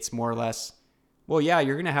case, it's more or less, well, yeah,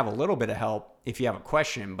 you're going to have a little bit of help if you have a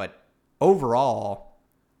question, but overall,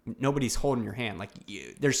 nobody's holding your hand. Like,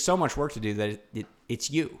 there's so much work to do that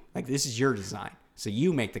it's you. Like, this is your design, so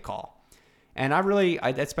you make the call. And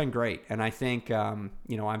that's been great. And I think, I'm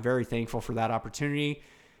very thankful for that opportunity.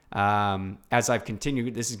 As I've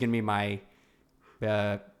continued, this is going to be my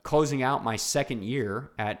closing out my second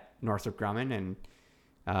year at Northrop Grumman. And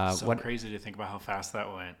crazy to think about how fast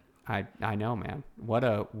that went. I know, man. What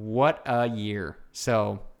a year.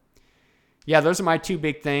 So yeah, those are my two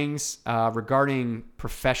big things regarding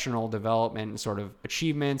professional development and sort of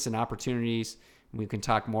achievements and opportunities. We can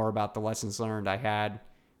talk more about the lessons learned I had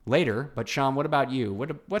later. But Sean, what about you? Where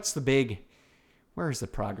is the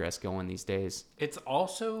progress going these days? It's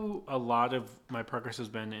also a lot of my progress has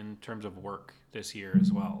been in terms of work this year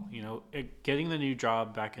as well. Getting the new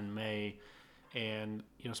job back in May, and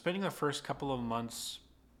spending the first couple of months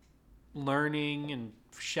learning and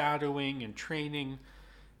shadowing and training,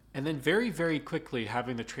 And then very, very quickly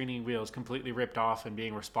having the training wheels completely ripped off and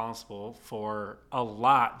being responsible for a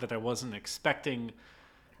lot that I wasn't expecting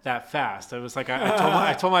that fast. I was like,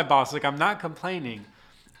 I told my boss, like, I'm not complaining,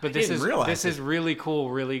 but this is really cool.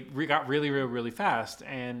 Got really fast.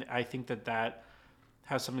 And I think that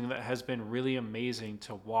has something that has been really amazing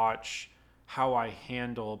to watch how I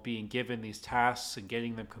handle being given these tasks and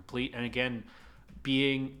getting them complete. And again,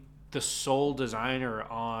 being the sole designer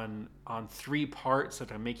on 3 parts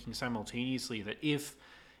that I'm making simultaneously, that if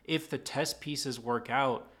the test pieces work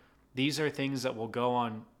out, these are things that will go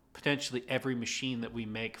on potentially every machine that we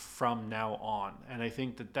make from now on. And I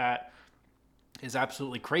think that is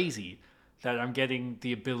absolutely crazy that I'm getting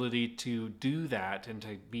the ability to do that and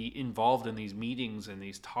to be involved in these meetings and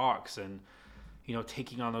these talks and,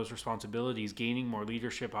 taking on those responsibilities, gaining more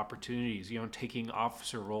leadership opportunities, taking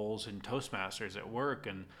officer roles in Toastmasters at work.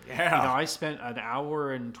 And, I spent an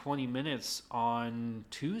hour and 20 minutes on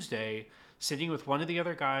Tuesday sitting with one of the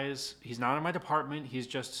other guys. He's not in my department. He's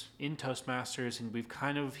just in Toastmasters. And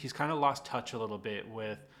he's kind of lost touch a little bit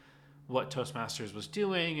with what Toastmasters was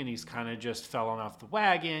doing. And he's kind of just fallen off the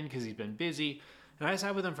wagon because he's been busy. And I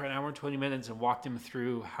sat with him for an hour and 20 minutes and walked him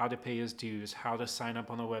through how to pay his dues, how to sign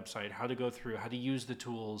up on the website, how to go through, how to use the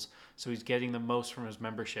tools so he's getting the most from his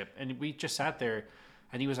membership. And we just sat there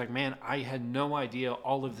and he was like, man, I had no idea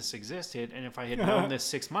all of this existed. And if I had known this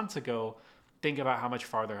 6 months ago, think about how much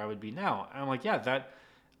farther I would be now. And I'm like, yeah, that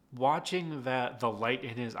watching the light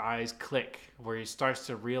in his eyes click, where he starts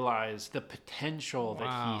to realize the potential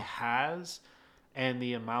that he has and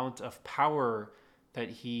the amount of power that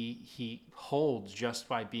he holds just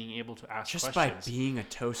by being able to ask questions. Just by being a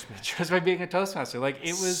Toastmaster. Just by being a Toastmaster. Like,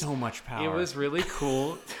 it was so much power. It was really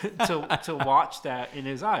cool to watch that in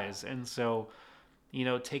his eyes. And so,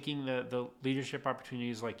 taking the leadership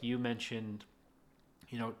opportunities like you mentioned,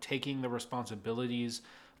 taking the responsibilities,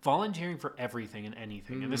 volunteering for everything and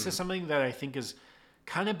anything. And this is something that I think has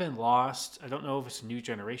kind of been lost. I don't know if it's a new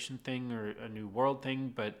generation thing or a new world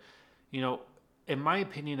thing, but, in my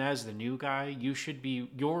opinion, as the new guy,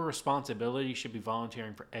 your responsibility should be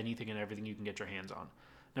volunteering for anything and everything you can get your hands on.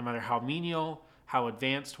 No matter how menial, how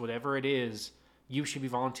advanced, whatever it is, you should be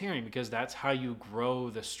volunteering, because that's how you grow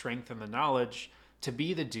the strength and the knowledge to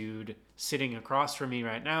be the dude sitting across from me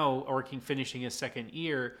right now, finishing his second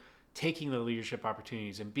year, taking the leadership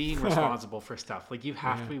opportunities and being responsible for stuff. Like, you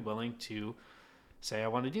have to be willing to say, I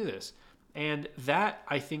want to do this. And that,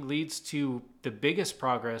 I think, leads to the biggest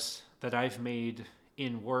progress that I've made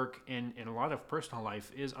in work and in a lot of personal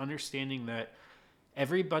life, is understanding that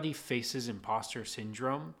everybody faces imposter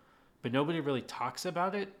syndrome, but nobody really talks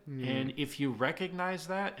about it. And if you recognize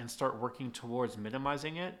that and start working towards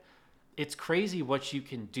minimizing it, it's crazy what you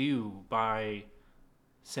can do by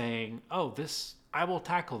saying, I will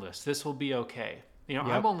tackle this. This will be okay.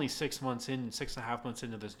 I'm only 6.5 months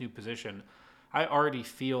into this new position. I already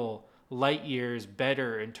feel light years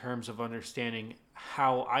better in terms of understanding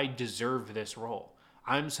how I deserve this role.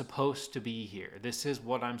 I'm supposed to be here. This is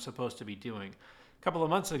what I'm supposed to be doing. A couple of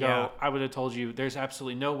months ago, I would have told you there's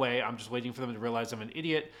absolutely no way. I'm just waiting for them to realize I'm an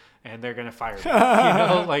idiot and they're going to fire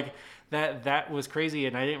me. Like that was crazy.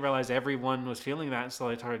 And I didn't realize everyone was feeling that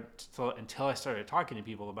until I started talking to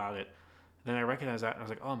people about it. Then I recognized that and I was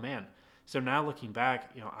like, oh man. So now looking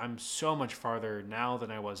back, I'm so much farther now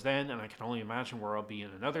than I was then, and I can only imagine where I'll be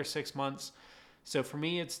in another 6 months. So for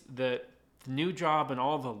me, it's the new job and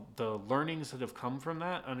all the learnings that have come from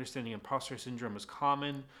that, understanding imposter syndrome is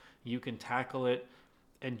common, you can tackle it,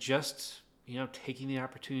 and just, taking the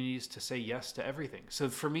opportunities to say yes to everything. So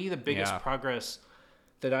for me, the biggest progress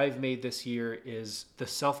that I've made this year is the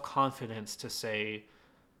self-confidence to say,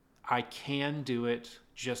 I can do it.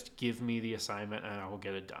 Just give me the assignment and I will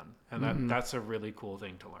get it done. And that's a really cool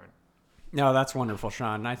thing to learn. No, that's wonderful,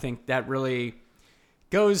 Sean. I think that really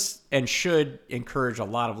goes and should encourage a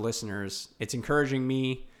lot of listeners. It's encouraging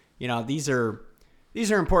me. These are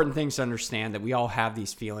important things to understand, that we all have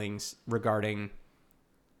these feelings regarding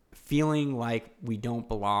feeling like we don't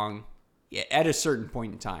belong at a certain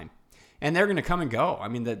point in time. And they're going to come and go. I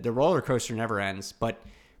mean, the roller coaster never ends. But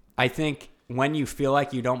I think when you feel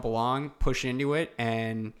like you don't belong, push into it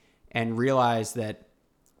and realize that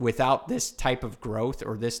without this type of growth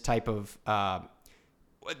or this type of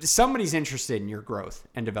somebody's interested in your growth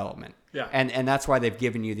and development. Yeah. And that's why they've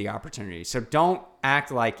given you the opportunity. So don't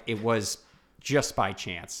act like it was just by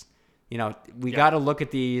chance. We got to look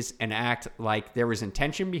at these and act like there was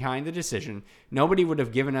intention behind the decision. Nobody would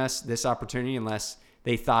have given us this opportunity unless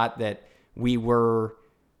they thought that we were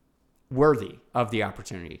worthy of the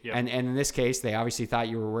opportunity. Yep. And in this case, they obviously thought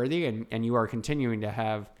you were worthy, and you are continuing to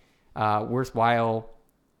have worthwhile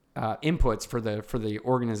inputs for the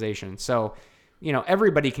organization. So,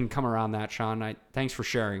 everybody can come around that, Sean. Thanks for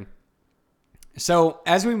sharing. So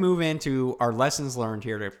as we move into our lessons learned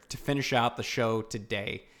here to finish out the show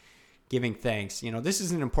today, giving thanks, this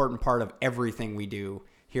is an important part of everything we do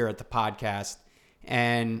here at the podcast.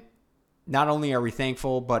 And not only are we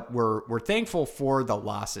thankful, but we're thankful for the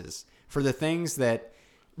losses, for the things that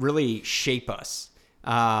really shape us.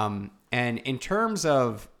 And in terms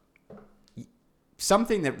of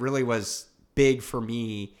something that really was big for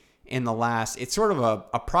me in the last, it's sort of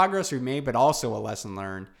a progress we made, but also a lesson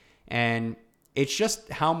learned. And it's just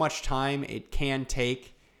how much time it can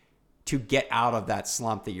take to get out of that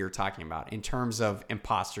slump that you're talking about in terms of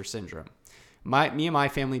imposter syndrome. Me and my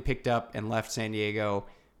family picked up and left San Diego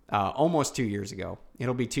almost 2 years ago.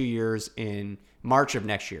 It'll be 2 years in March of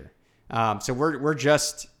next year. So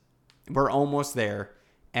we're almost there.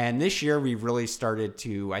 And this year we've really started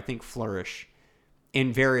to, I think, flourish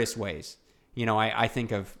in various ways. I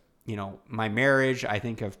think of, my marriage. I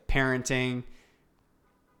think of parenting.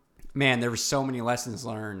 Man, there were so many lessons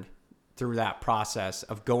learned through that process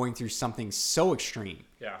of going through something so extreme.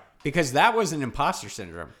 Yeah. Because that was an imposter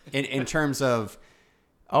syndrome in terms of,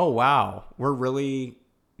 oh, wow, we're really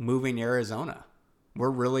moving to Arizona.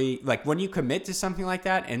 We're really, like, when you commit to something like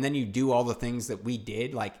that and then you do all the things that we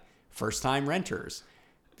did, like first-time renters,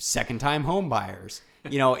 second-time home buyers,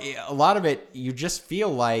 a lot of it, you just feel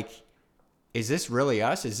like, is this really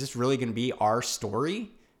us? Is this really going to be our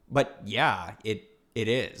story? But yeah, it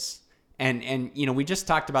is. And we just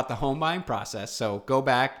talked about the home buying process. So go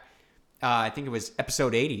back, I think it was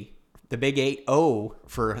episode 80, the big 8-0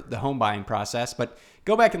 for the home buying process. But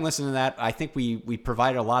go back and listen to that. I think we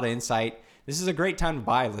provided a lot of insight. This is a great time to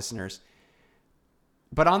buy, listeners.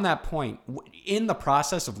 But on that point, in the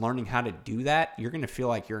process of learning how to do that, you're going to feel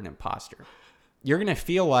like you're an imposter. You're going to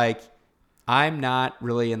feel like I'm not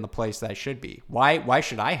really in the place that I should be. Why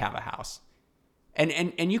should I have a house?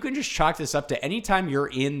 And you can just chalk this up to any time you're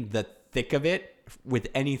in the thick of it with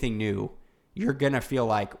anything new, you're going to feel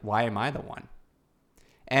like, why am I the one?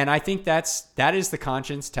 And I think that is the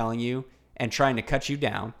conscience telling you and trying to cut you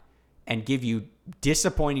down and give you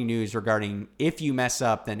disappointing news regarding if you mess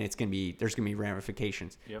up, then there's going to be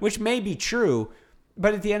ramifications, which may be true.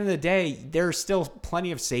 But at the end of the day, there's still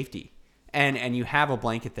plenty of safety and you have a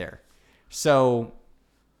blanket there. So,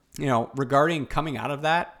 regarding coming out of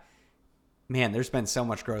that, man, there's been so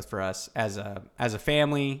much growth for us as a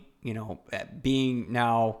family, being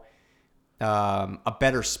now a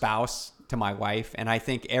better spouse to my wife. And I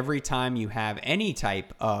think every time you have any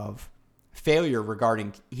type of failure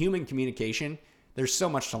regarding human communication, there's so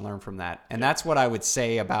much to learn from that. And that's what I would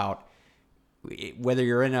say about whether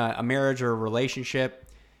you're in a marriage or a relationship.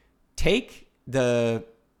 Take the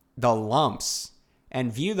lumps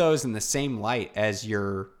and view those in the same light as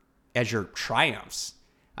your triumphs.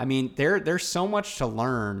 I mean, there's so much to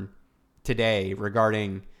learn today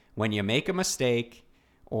regarding when you make a mistake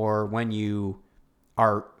or when you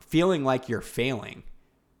are feeling like you're failing.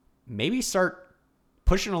 Maybe start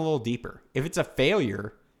pushing a little deeper. If it's a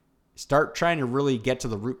failure, start trying to really get to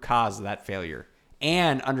the root cause of that failure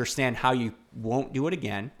and understand how you won't do it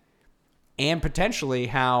again, and potentially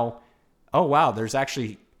how, oh wow, there's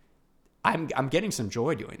actually I'm getting some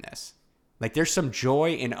joy doing this. Like there's some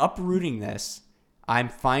joy in uprooting this. I'm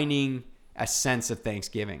finding a sense of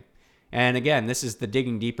Thanksgiving. And again, this is the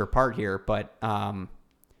digging deeper part here, but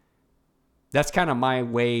that's kind of my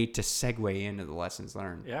way to segue into the lessons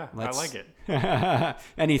learned. Yeah, I like it.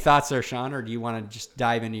 Any thoughts there, Sean, or do you want to just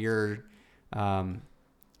dive into your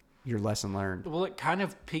lesson learned? Well, it kind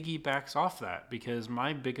of piggybacks off that, because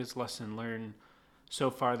my biggest lesson learned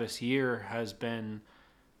so far this year has been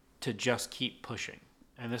to just keep pushing.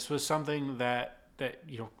 And this was something that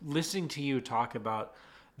listening to you talk about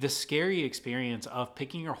the scary experience of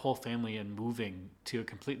picking your whole family and moving to a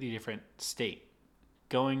completely different state,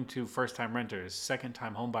 going to first-time renters,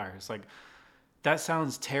 second-time home buyers, like that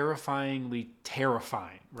sounds terrifying,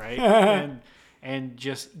 right? and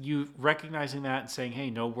just you recognizing that and saying, hey,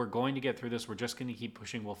 no, we're going to get through this. We're just going to keep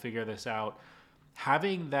pushing. We'll figure this out.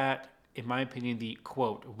 Having that, in my opinion, the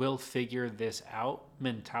quote, "we'll figure this out"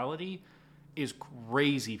 mentality is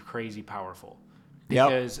crazy, crazy powerful.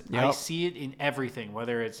 Because I see it in everything,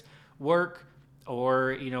 whether it's work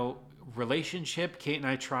or, relationship. Kate and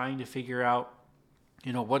I trying to figure out,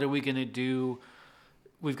 what are we going to do?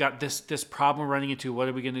 We've got this problem running into. What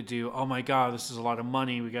are we going to do? Oh my God, this is a lot of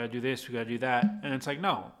money. We got to do this. We got to do that. And it's like,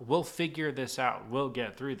 no, we'll figure this out. We'll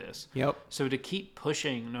get through this. Yep. So to keep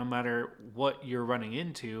pushing, no matter what you're running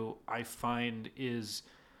into, I find is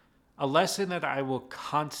a lesson that I will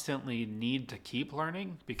constantly need to keep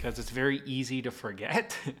learning because it's very easy to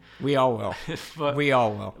forget. We all will. We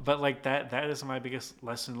all will. But like that is my biggest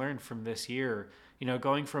lesson learned from this year. You know,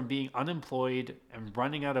 going from being unemployed and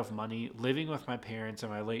running out of money, living with my parents in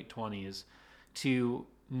my late 20s, to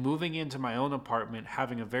moving into my own apartment,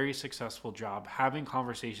 having a very successful job, having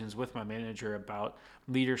conversations with my manager about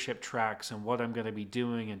leadership tracks and what I'm going to be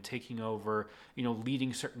doing and taking over, you know,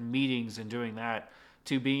 leading certain meetings and doing that,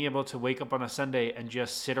 to being able to wake up on a Sunday and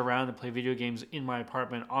just sit around and play video games in my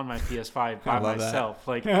apartment on my PS5 by myself.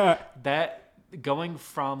 Like that, going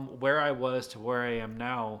from where I was to where I am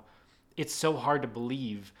now, it's so hard to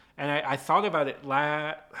believe. And I thought about it it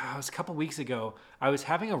was a couple weeks ago. I was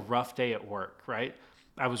having a rough day at work, right?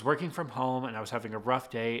 I was working from home and I was having a rough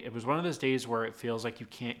day. It was one of those days where it feels like you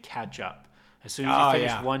can't catch up. As soon as you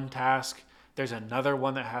finish one task, there's another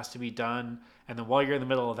one that has to be done. And then while you're in the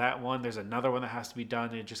middle of that one, there's another one that has to be done.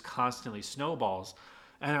 And it just constantly snowballs.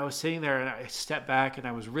 And I was sitting there and I stepped back and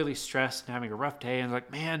I was really stressed and having a rough day. And I was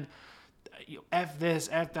like, man, F this,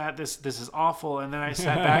 F that, this is awful. And then I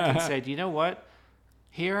sat back and said, you know what?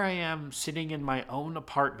 Here I am sitting in my own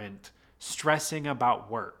apartment stressing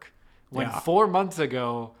about work. When 4 months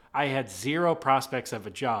ago, I had zero prospects of a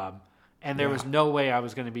job, and there was no way I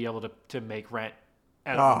was going to be able to make rent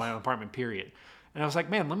at my own apartment, period. And I was like,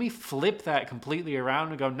 man, let me flip that completely around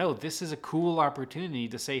and go, no, this is a cool opportunity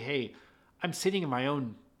to say, hey, I'm sitting in my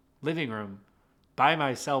own living room by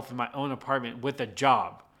myself in my own apartment with a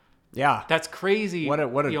job. Yeah. That's crazy. What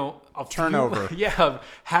a turnover.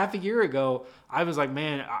 Half a year ago, I was like,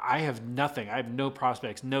 man, I have nothing. I have no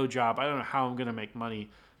prospects, no job. I don't know how I'm going to make money.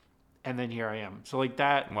 And then here I am. So like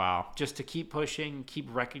that, just to keep pushing, keep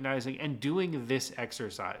recognizing and doing this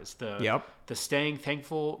exercise, the staying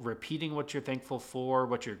thankful, repeating what you're thankful for,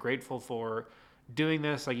 what you're grateful for, doing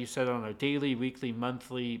this, like you said, on a daily, weekly,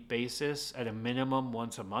 monthly basis at a minimum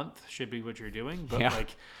once a month should be what you're doing. But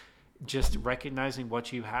like just recognizing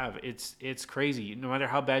what you have, it's crazy. No matter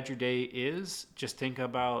how bad your day is, just think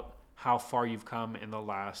about how far you've come in the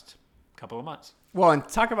last couple of months. Well, and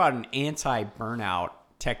talk about an anti-burnout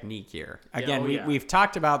technique here. Again, we've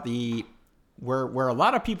talked about where a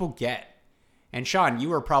lot of people get, and Sean, you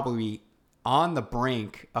were probably on the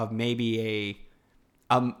brink of maybe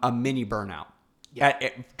a mini burnout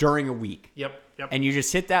during a week. Yep. And you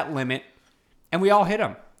just hit that limit, and we all hit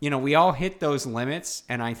them. You know, we all hit those limits,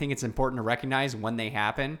 and I think it's important to recognize when they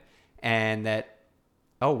happen, and that,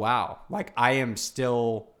 oh wow, like I am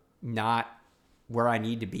still not where I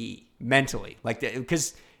need to be mentally, like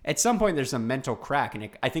because at some point there's a mental crack, and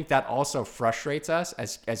I think that also frustrates us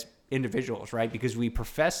as individuals, right? Because we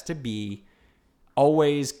profess to be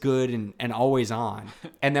always good and always on.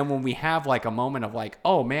 And then when we have like a moment of like,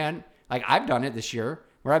 oh man, like I've done it this year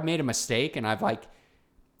where I've made a mistake and I've like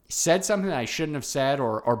said something that I shouldn't have said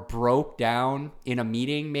or broke down in a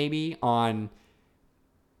meeting maybe on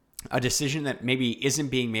a decision that maybe isn't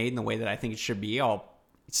being made in the way that I think it should be. I'll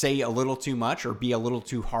say a little too much or be a little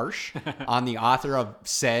too harsh on the author of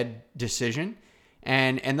said decision.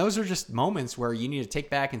 And those are just moments where you need to take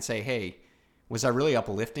back and say, hey, was I really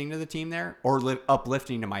uplifting to the team there or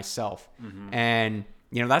uplifting to myself? Mm-hmm. And,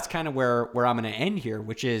 you know, that's kind of where I'm going to end here,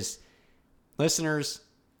 which is, listeners,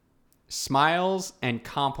 smiles and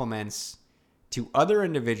compliments to other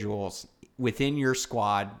individuals within your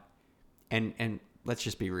squad. And let's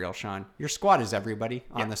just be real, Sean, your squad is everybody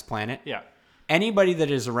on this planet. Yeah. Anybody that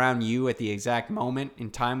is around you at the exact moment in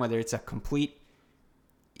time, whether it's a complete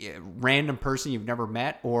random person you've never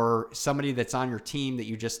met or somebody that's on your team that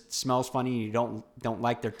you just smells funny and you don't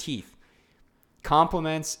like their teeth,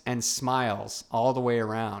 compliments and smiles all the way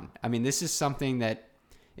around. I mean, this is something that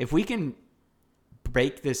if we can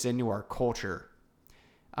break this into our culture,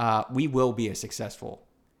 we will be a successful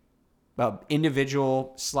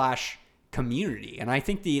individual / community. And I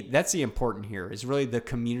think that's the important here is really the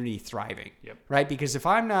community thriving, right? Because if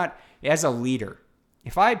I'm not, as a leader,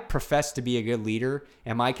 if I profess to be a good leader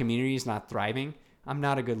and my community is not thriving, I'm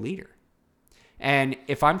not a good leader. And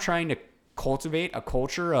if I'm trying to cultivate a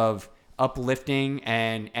culture of uplifting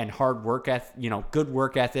and hard work good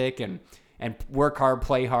work ethic and work hard,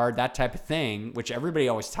 play hard, that type of thing, which everybody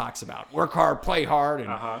always talks about. Work hard, play hard,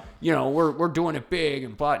 and we're doing it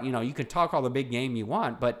big, but you can talk all the big game you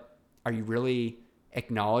want, but are you really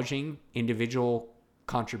acknowledging individual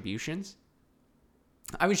contributions?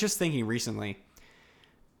 I was just thinking recently,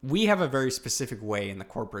 we have a very specific way in the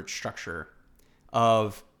corporate structure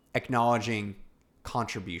of acknowledging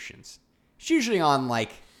contributions. It's usually on like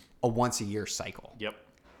a once a year cycle. Yep.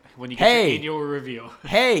 When you get your annual review.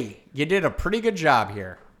 Hey, you did a pretty good job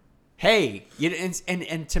here. hey,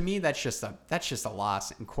 and to me that's just a loss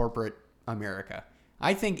in corporate America.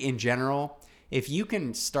 I think in general, if you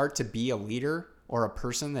can start to be a leader or a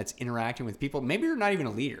person that's interacting with people, maybe you're not even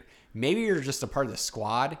a leader. Maybe you're just a part of the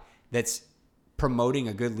squad that's promoting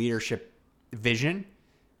a good leadership vision.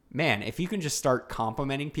 Man, if you can just start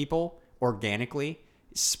complimenting people organically,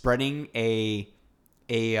 spreading a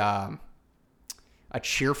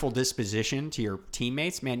cheerful disposition to your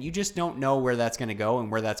teammates, man, you just don't know where that's going to go and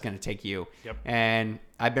where that's going to take you. Yep. And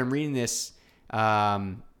I've been reading this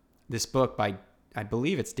this book by, I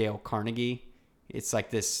believe it's Dale Carnegie. It's like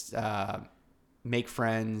this make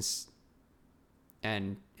friends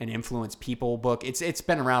and influence people book. It's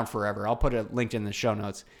been around forever. I'll put a link in the show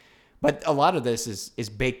notes. But a lot of this is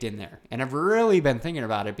baked in there. And I've really been thinking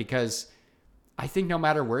about it because I think no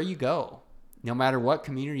matter where you go, no matter what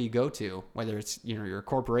community you go to, whether it's, you're a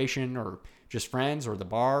corporation or just friends or the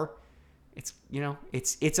bar, it's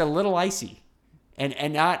a little icy.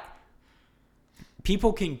 And not,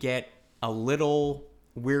 people can get a little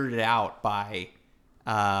weirded out by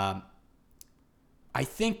I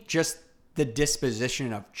think just the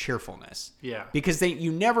disposition of cheerfulness. Yeah. Because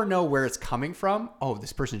you never know where it's coming from. Oh,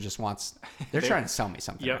 this person just wants, they're trying to sell me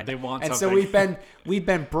something. Yep, right they now. want and something. So we've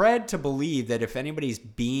been bred to believe that if anybody's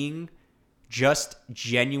being just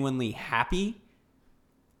genuinely happy,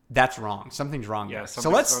 that's wrong. Something's wrong. Yeah, there.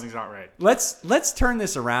 something's not right. Let's turn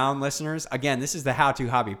this around, listeners. Again, this is the How to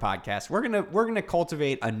Hobby podcast. We're gonna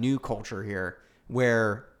cultivate a new culture here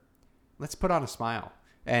where let's put on a smile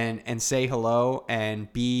and say hello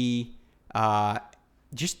and be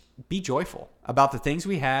just be joyful about the things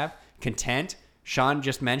we have, content. Sean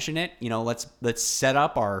just mentioned it. Let's set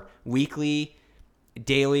up our weekly,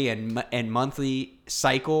 daily, and monthly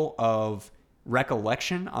cycle of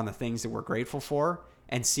recollection on the things that we're grateful for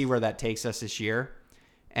and see where that takes us this year.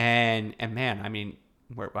 And man, I mean,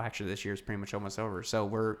 actually this year is pretty much almost over.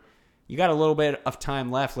 So you got a little bit of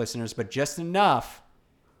time left, listeners, but just enough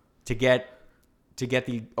to get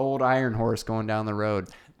the old iron horse going down the road.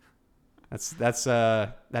 That's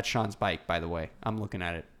Sean's bike, by the way. I'm looking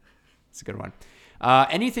at it. It's a good one.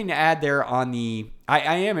 Anything to add there on the?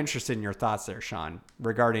 I am interested in your thoughts there, Sean,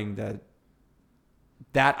 regarding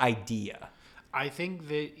that idea. I think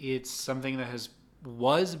that it's something that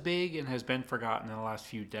was big and has been forgotten in the last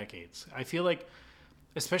few decades. I feel like,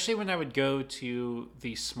 especially when I would go to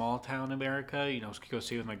the small town America, go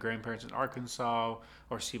see with my grandparents in Arkansas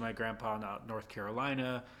or see my grandpa in North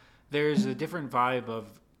Carolina, there's a different vibe of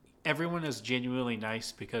everyone is genuinely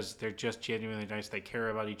nice because they're just genuinely nice. They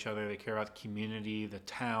care about each other. They care about the community, the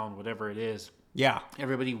town, whatever it is. Yeah.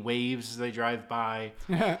 Everybody waves as they drive by.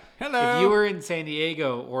 Hello. If you were in San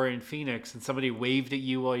Diego or in Phoenix and somebody waved at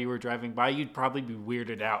you while you were driving by, you'd probably be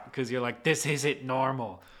weirded out because you're like, this isn't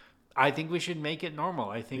normal. I think we should make it normal.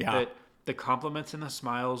 I think that the compliments and the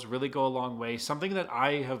smiles really go a long way. Something that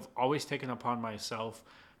I have always taken upon myself.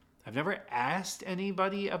 I've never asked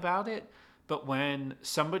anybody about it, but when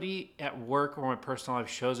somebody at work or my personal life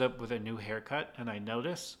shows up with a new haircut and I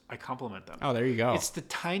notice, I compliment them. Oh, there you go. It's the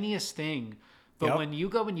tiniest thing. But when you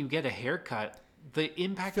go and you get a haircut, the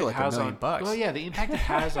impact it like has $1 million. Well, yeah, the impact it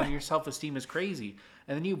has on your self-esteem is crazy.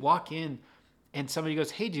 And then you walk in and somebody goes,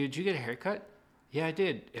 "Hey, dude, did you get a haircut?" "Yeah, I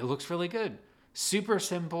did. It looks really good." Super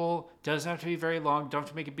simple. Doesn't have to be very long. Don't have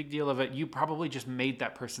to make a big deal of it. You probably just made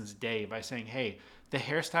that person's day by saying, "Hey, the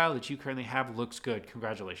hairstyle that you currently have looks good.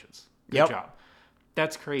 Congratulations. Good job."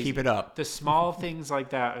 That's crazy. Keep it up. The small things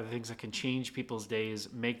like that are the things that can change people's days,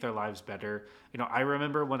 make their lives better. I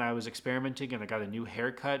remember when I was experimenting and I got a new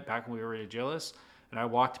haircut back when we were at Agilus, and I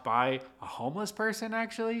walked by a homeless person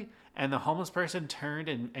actually, and the homeless person turned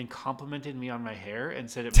and complimented me on my hair and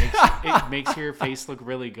said it makes your face look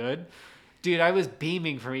really good. Dude, I was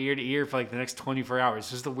beaming from ear to ear for like the next 24 hours.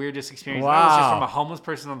 This was the weirdest experience. Wow. I was just from a homeless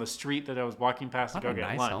person on the street that I was walking past to go get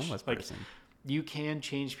nice lunch. Homeless person. You can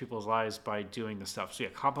change people's lives by doing the stuff. So yeah,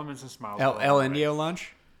 compliments and smiles. El Indio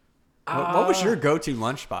lunch? What was your go-to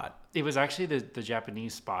lunch spot? It was actually the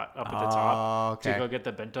Japanese spot up at the top. Okay. To go get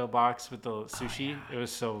the bento box with the sushi. It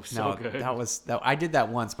was so good. I did that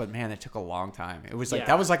once, but man, it took a long time. It was like, Yeah.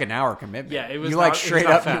 that was like an hour commitment. Yeah, it was you not- like it was straight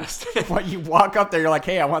not up, fast. when you walk up there, you're like,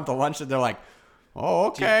 "Hey, I want the lunch," and they're like, "Oh,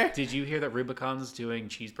 okay." Did you hear that Rubicon's doing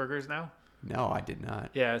cheeseburgers now? No, I did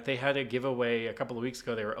not. Yeah, they had a giveaway a couple of weeks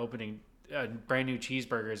ago. They were opening brand new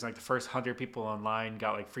cheeseburgers. Like the first 100 people online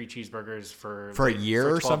got like free cheeseburgers for a year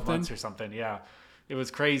or 12 something? months or something. Yeah, it was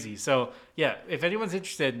crazy. So yeah, if anyone's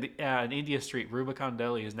interested, in India Street, Rubicon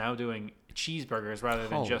Deli is now doing cheeseburgers rather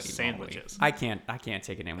than just Holy sandwiches. moly. I can't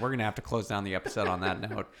take it in. We're gonna have to close down the episode on that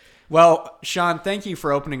note. Well, Sean, thank you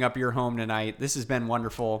for opening up your home tonight. This has been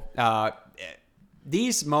wonderful.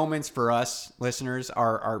 these moments for us listeners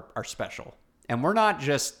are special, and we're not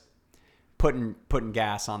just putting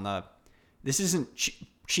gas on the. This isn't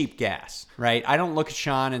cheap gas, right? I don't look at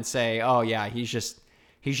Sean and say, "Oh yeah, he's just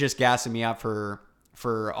gassing me up for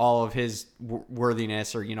all of his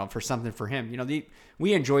worthiness, or for something for him."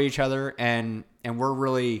 We enjoy each other, and we're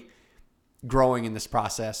really growing in this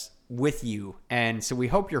process with you, and so we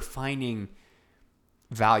hope you're finding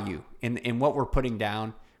value in what we're putting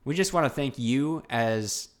down. We just want to thank you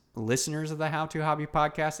as listeners of the How to Hobby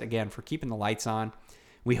podcast, again, for keeping the lights on.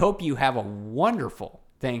 We hope you have a wonderful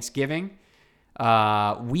Thanksgiving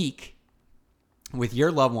week with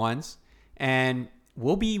your loved ones, and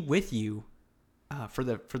we'll be with you for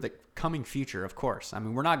the coming future, of course. I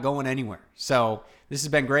mean, we're not going anywhere. So this has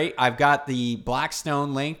been great. I've got the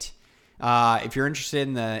Blackstone linked. If you're interested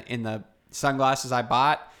in the sunglasses I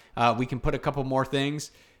bought, we can put a couple more things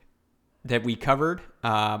that we covered.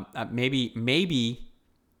 Maybe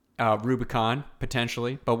Rubicon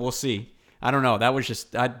potentially, but we'll see. I don't know.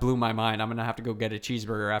 That blew my mind. I'm gonna have to go get a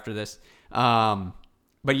cheeseburger after this.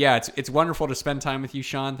 But yeah, it's wonderful to spend time with you,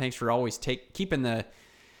 Sean. Thanks for always keeping the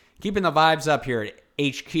vibes up here at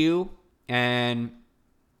HQ. And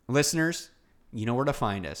listeners, you know where to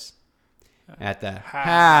find us at the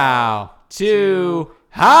How to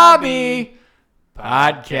Hobby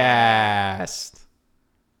podcast.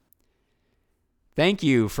 Thank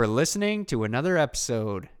you for listening to another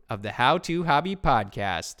episode of the How to Hobby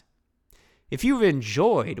podcast. If you've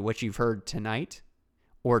enjoyed what you've heard tonight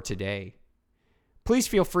or today, please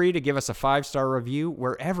feel free to give us a 5-star review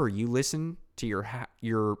wherever you listen to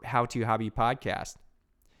your How to Hobby podcast.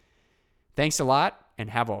 Thanks a lot, and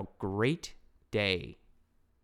have a great day.